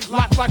rattlesnake,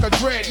 locked like a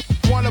dread.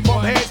 Wanna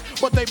bump heads,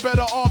 but they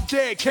better off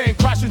dead. Came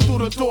crashing through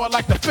the door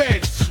like the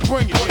feds.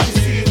 Bring it. What you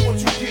see is what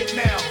you get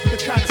now. The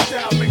kind of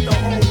style make the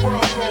whole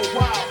world go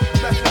wild.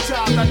 That's the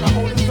child like a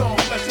holding zone,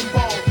 flesh and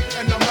bone.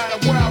 And no matter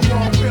where I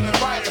roam, feeling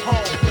right at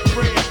home.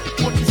 Bring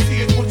it. What you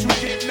see is what you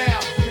get now.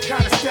 The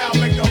kind of style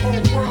make the whole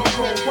world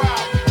go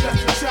wild.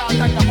 That's the child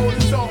like a holding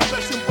zone,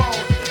 flesh and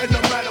bone. And no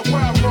matter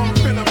where I roam,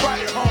 feeling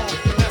right at home.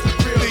 That's the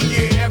feeling.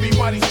 Yeah,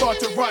 everybody start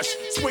to rush.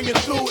 Swinging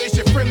through, it's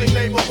your friendly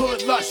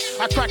neighborhood lush.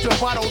 I crack the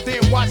bottle, then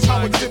watch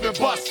how exhibit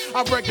bust.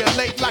 I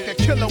regulate like a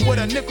killer with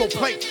a nickel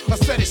plate. I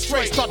set it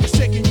straight, start to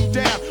shaking you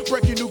down,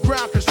 breaking new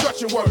ground,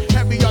 construction work.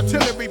 Heavy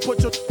artillery,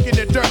 put your in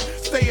the dirt.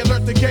 Stay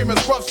alert, the game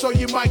is rough, so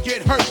you might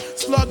get hurt.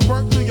 Slug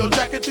burnt through your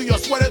jacket, through your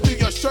sweater, through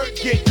your shirt.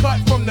 Get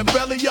cut from the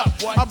belly up.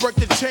 I break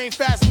the chain,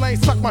 fast lane,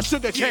 suck my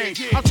sugar cane.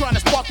 I'm trying to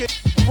spark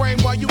it brain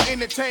while you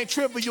entertain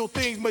trivial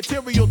things,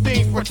 material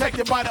things,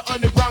 protected by the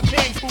underground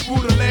kings who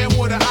rule the land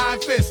with an iron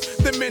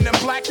fist. The men in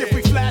black, if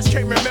we flash,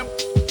 can't remember.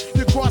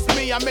 You cross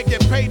me, I make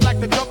it paid like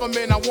the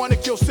government. I wanna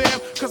kill Sam,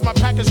 cause my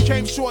package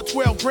came short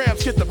 12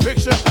 grams. Get the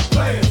picture?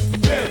 Players,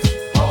 bitch,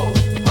 hoes,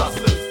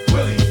 hustlers,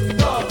 willies,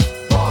 thugs,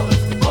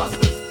 ballers,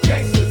 busters,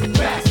 gangsters,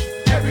 bats.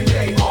 Every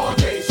day, all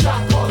day,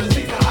 shot callers,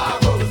 even high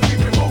rollers, keep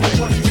it moving.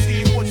 What you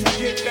see is what you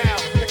get now.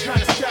 The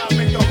kind of style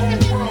make the whole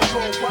world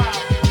go wild.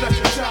 Let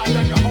your child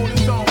like a holding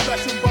zone,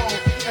 flesh and bone.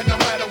 And no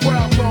matter where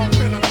I'm going,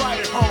 feeling right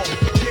at home.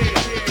 Yeah,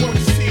 yeah, what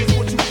you see is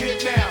what you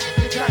get now.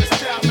 The kind of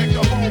style make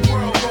the whole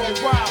world go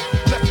wild.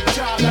 Let your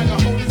child like a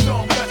holding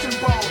zone, flesh and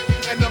bone.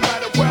 And no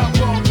matter where I'm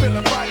going,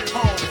 feeling right at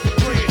home.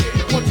 Yeah,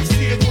 yeah, what you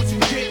see is what you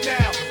get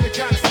now. The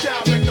kind of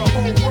style make the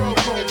whole world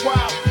go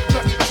wild.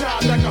 Let your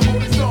child like a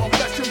holding zone,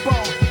 flesh and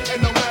bone. And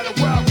no matter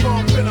where I'm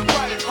going, feeling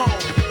right at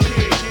home.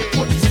 Yeah, yeah,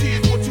 what you see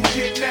is what you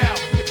get now.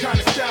 The kind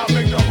of style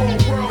make the whole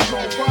world go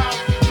wild.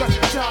 Let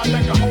your child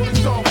like a holding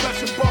zone,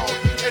 flesh and bone.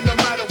 And no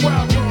matter where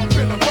I'm going,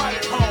 feeling right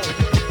at home.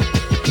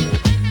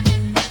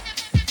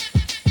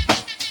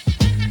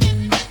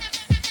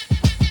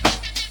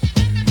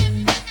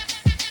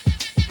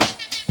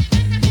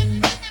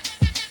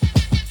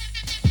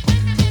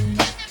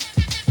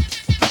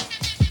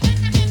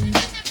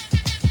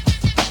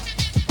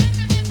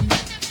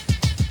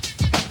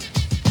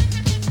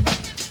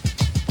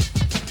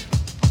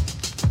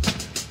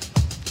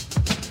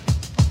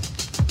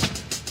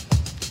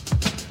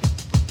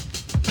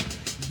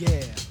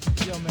 Yeah,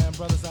 yo man,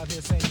 brothers out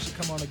here saying you should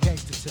come on a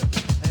gangster tip.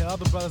 I hear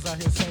other brothers out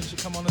here saying you should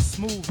come on a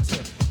smooth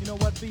tip. You know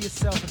what? Be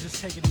yourself and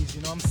just take it easy,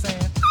 you know what I'm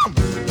saying?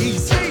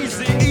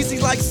 Easy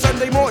like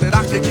Sunday morning.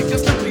 I can kick a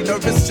stupid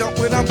nervous jump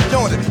when I'm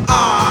yawning.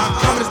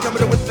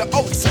 Coming with the,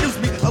 oh, excuse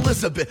me,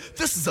 Elizabeth.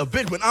 This is a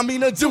big one, I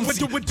mean a doozy.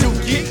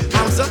 Dookie,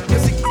 Hauser, you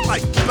see, I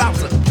like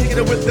Bowser. Kicking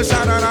it with the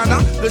shine-on-on,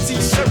 the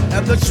t-shirt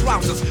and the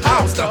trousers.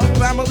 Hauser,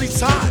 family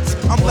ties.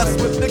 I'm blessed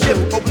with the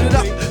gift, open it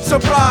up,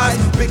 surprise.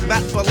 Big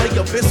Mac filet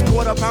of fish,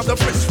 quarter pound of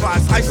french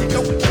fries. Icy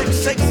dope, big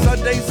shake,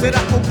 Sundays and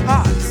apple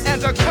pies.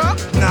 And a cup?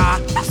 Nah,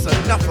 that's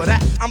enough of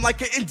that. I'm like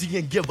an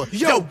Indian giver.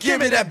 Yo, give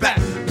me that back.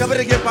 Cover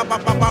the gift,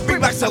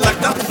 bring back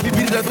selector. You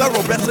beat the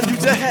thoroughbred, so you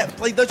to head.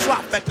 Play the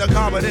trifecta,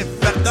 common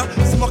infector.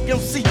 Smoke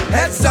MC,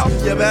 heads up.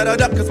 You better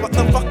duck, cause what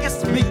the fuck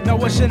is me? Now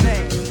what's your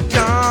name?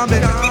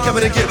 Coming, cover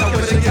the gift,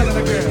 cover the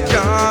gift.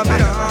 Coming,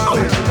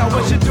 now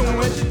what you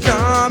doing?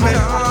 Coming,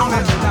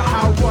 now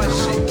how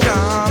was she?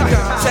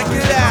 check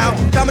it out.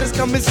 Coming is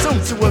coming soon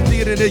to a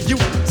theater near you,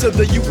 to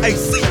the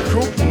UAC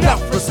crew.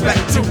 Enough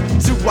respect to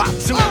I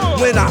do,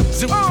 when I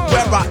do,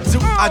 where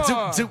I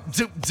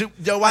do.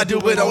 Yo, I do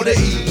it on the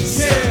east.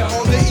 Yeah,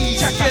 on the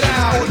east. Check it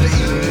out. On the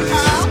east.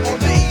 How? On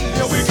the east.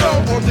 Here we go.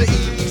 On the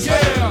east.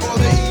 Yeah, on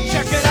the east.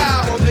 Check it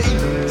out. On the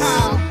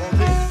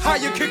east. How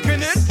you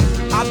kicking it?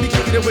 I be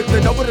kicking it with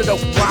the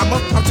dope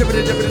rhymer. I'm tipping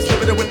it,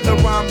 slipping it with the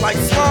rhyme like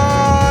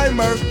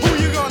Slimer.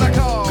 Who you gonna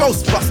call?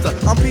 Ghostbuster,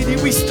 I'm PD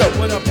Weesto.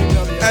 What up,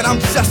 PW? And I'm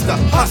just a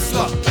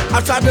hustler.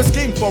 I tried to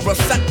scheme for a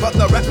sec, but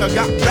the record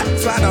got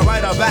wrecked. Trying to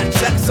write a back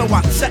check, so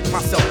I checked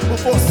myself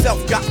before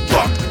self got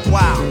bucked.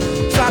 Wow.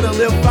 Trying to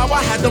live how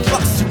I had to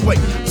fluctuate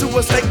to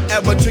a state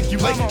and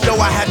matriculate. Yo,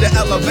 I had to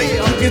elevate.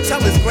 You can tell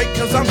it's great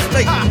cause I'm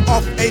straight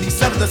off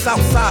 87, the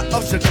south side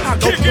of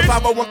Chicago. The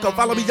 501 come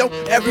follow me, yo,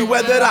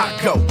 everywhere that I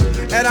go.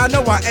 And I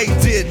know I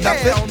ain't did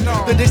nothing.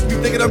 The niggas be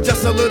thinking I'm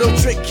just a little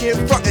trick kid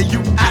frontin'.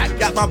 You act,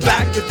 got my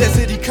back if there's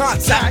any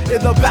contact.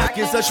 In the back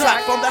is a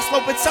track from that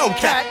slow and tone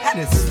cat. And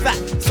it's fat,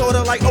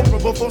 sorta like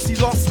Oprah before she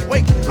lost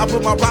weight. I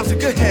put my rhymes in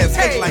good hands,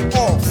 hey, like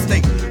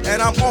Allstate.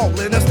 And I'm all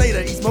in a state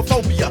of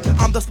easmophobia.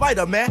 I'm the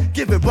Spider-Man,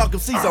 giving Buckle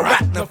C's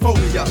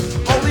arachnophobia.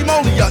 Only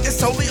it's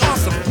totally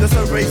awesome. The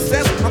survey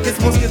says I'm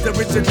getting more skills than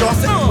Richard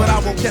Dawson, but I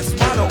won't get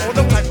smarter on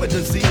no type of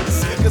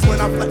disease. Cause when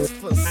I flex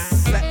for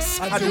sex,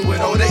 I do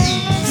it on the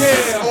E.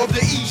 Yeah, on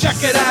the E.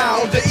 Check it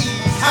out. On the E.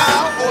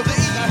 How? On the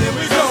E. Now here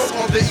we go.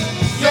 On the E.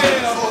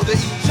 Yeah, on the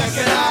E. Check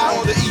it out.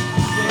 On the E.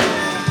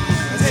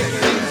 Take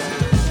it easy.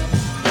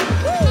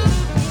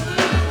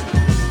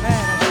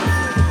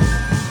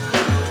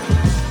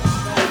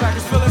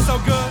 Feeling so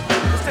good.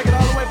 Let's take it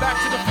all the way back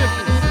to the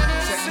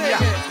 50s. Sing it.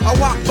 I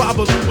walk,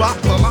 bobble,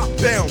 bop, bop,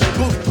 down,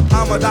 boop.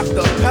 I'm a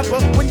Dr. Pepper.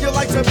 When you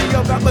like to be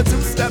a rapper,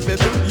 two-stepping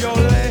through your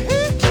leg.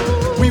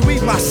 Oui,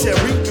 my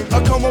chérie.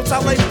 A como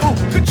tale, ooh.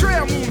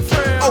 Contraire, mon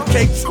frère.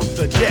 Okay, truth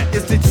or dare.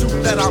 Is it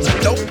true that I'm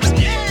dope?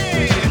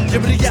 Yeah.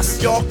 Give it a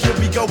yes, y'all. Here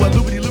we go. A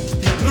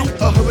loopity-loop-de-loop.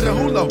 A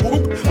hula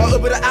hoop. A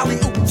bit of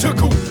alley-oop.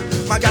 Choo-coo.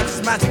 My God,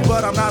 this magic,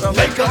 but I'm not a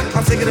Laker.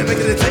 I'm taking it,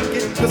 making it, take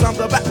it, cause I'm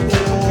the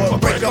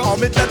backboard breaker. I'm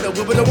in thunder,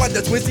 with the one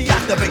that's Twizzy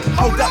activate.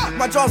 Hold up,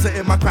 my jaws are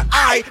in my crack.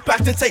 Aight,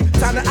 back to tape,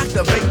 time to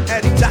activate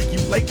and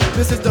ejaculate.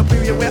 This is the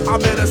period where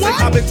I'm in a state,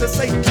 I'm in to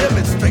say,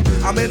 demonstrate.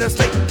 I'm in a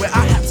state where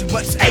I have too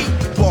much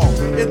 8-ball.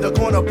 In the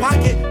corner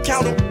pocket,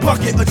 count a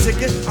bucket of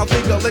chicken. I'm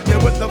finger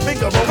licking with the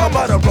finger roll, my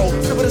butter roll,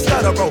 sip with a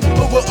stutter roll.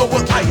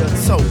 Iron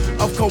so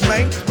of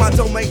comaine, my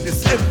domain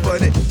is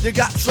infinite. You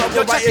got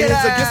trouble right in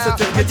his against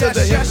certificate to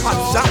the hip hop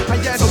shop.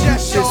 So you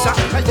should shop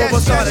for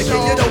a starter,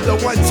 can you know the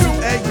 1, 2,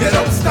 and you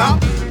don't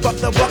stop. But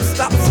the buck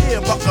stops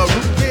here,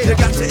 buckaroo. You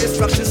got your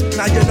instructions,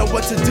 now you know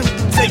what to do.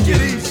 Take it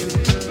easy.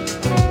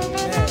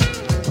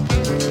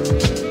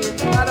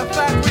 Matter of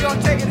fact, we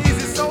gonna take it easy.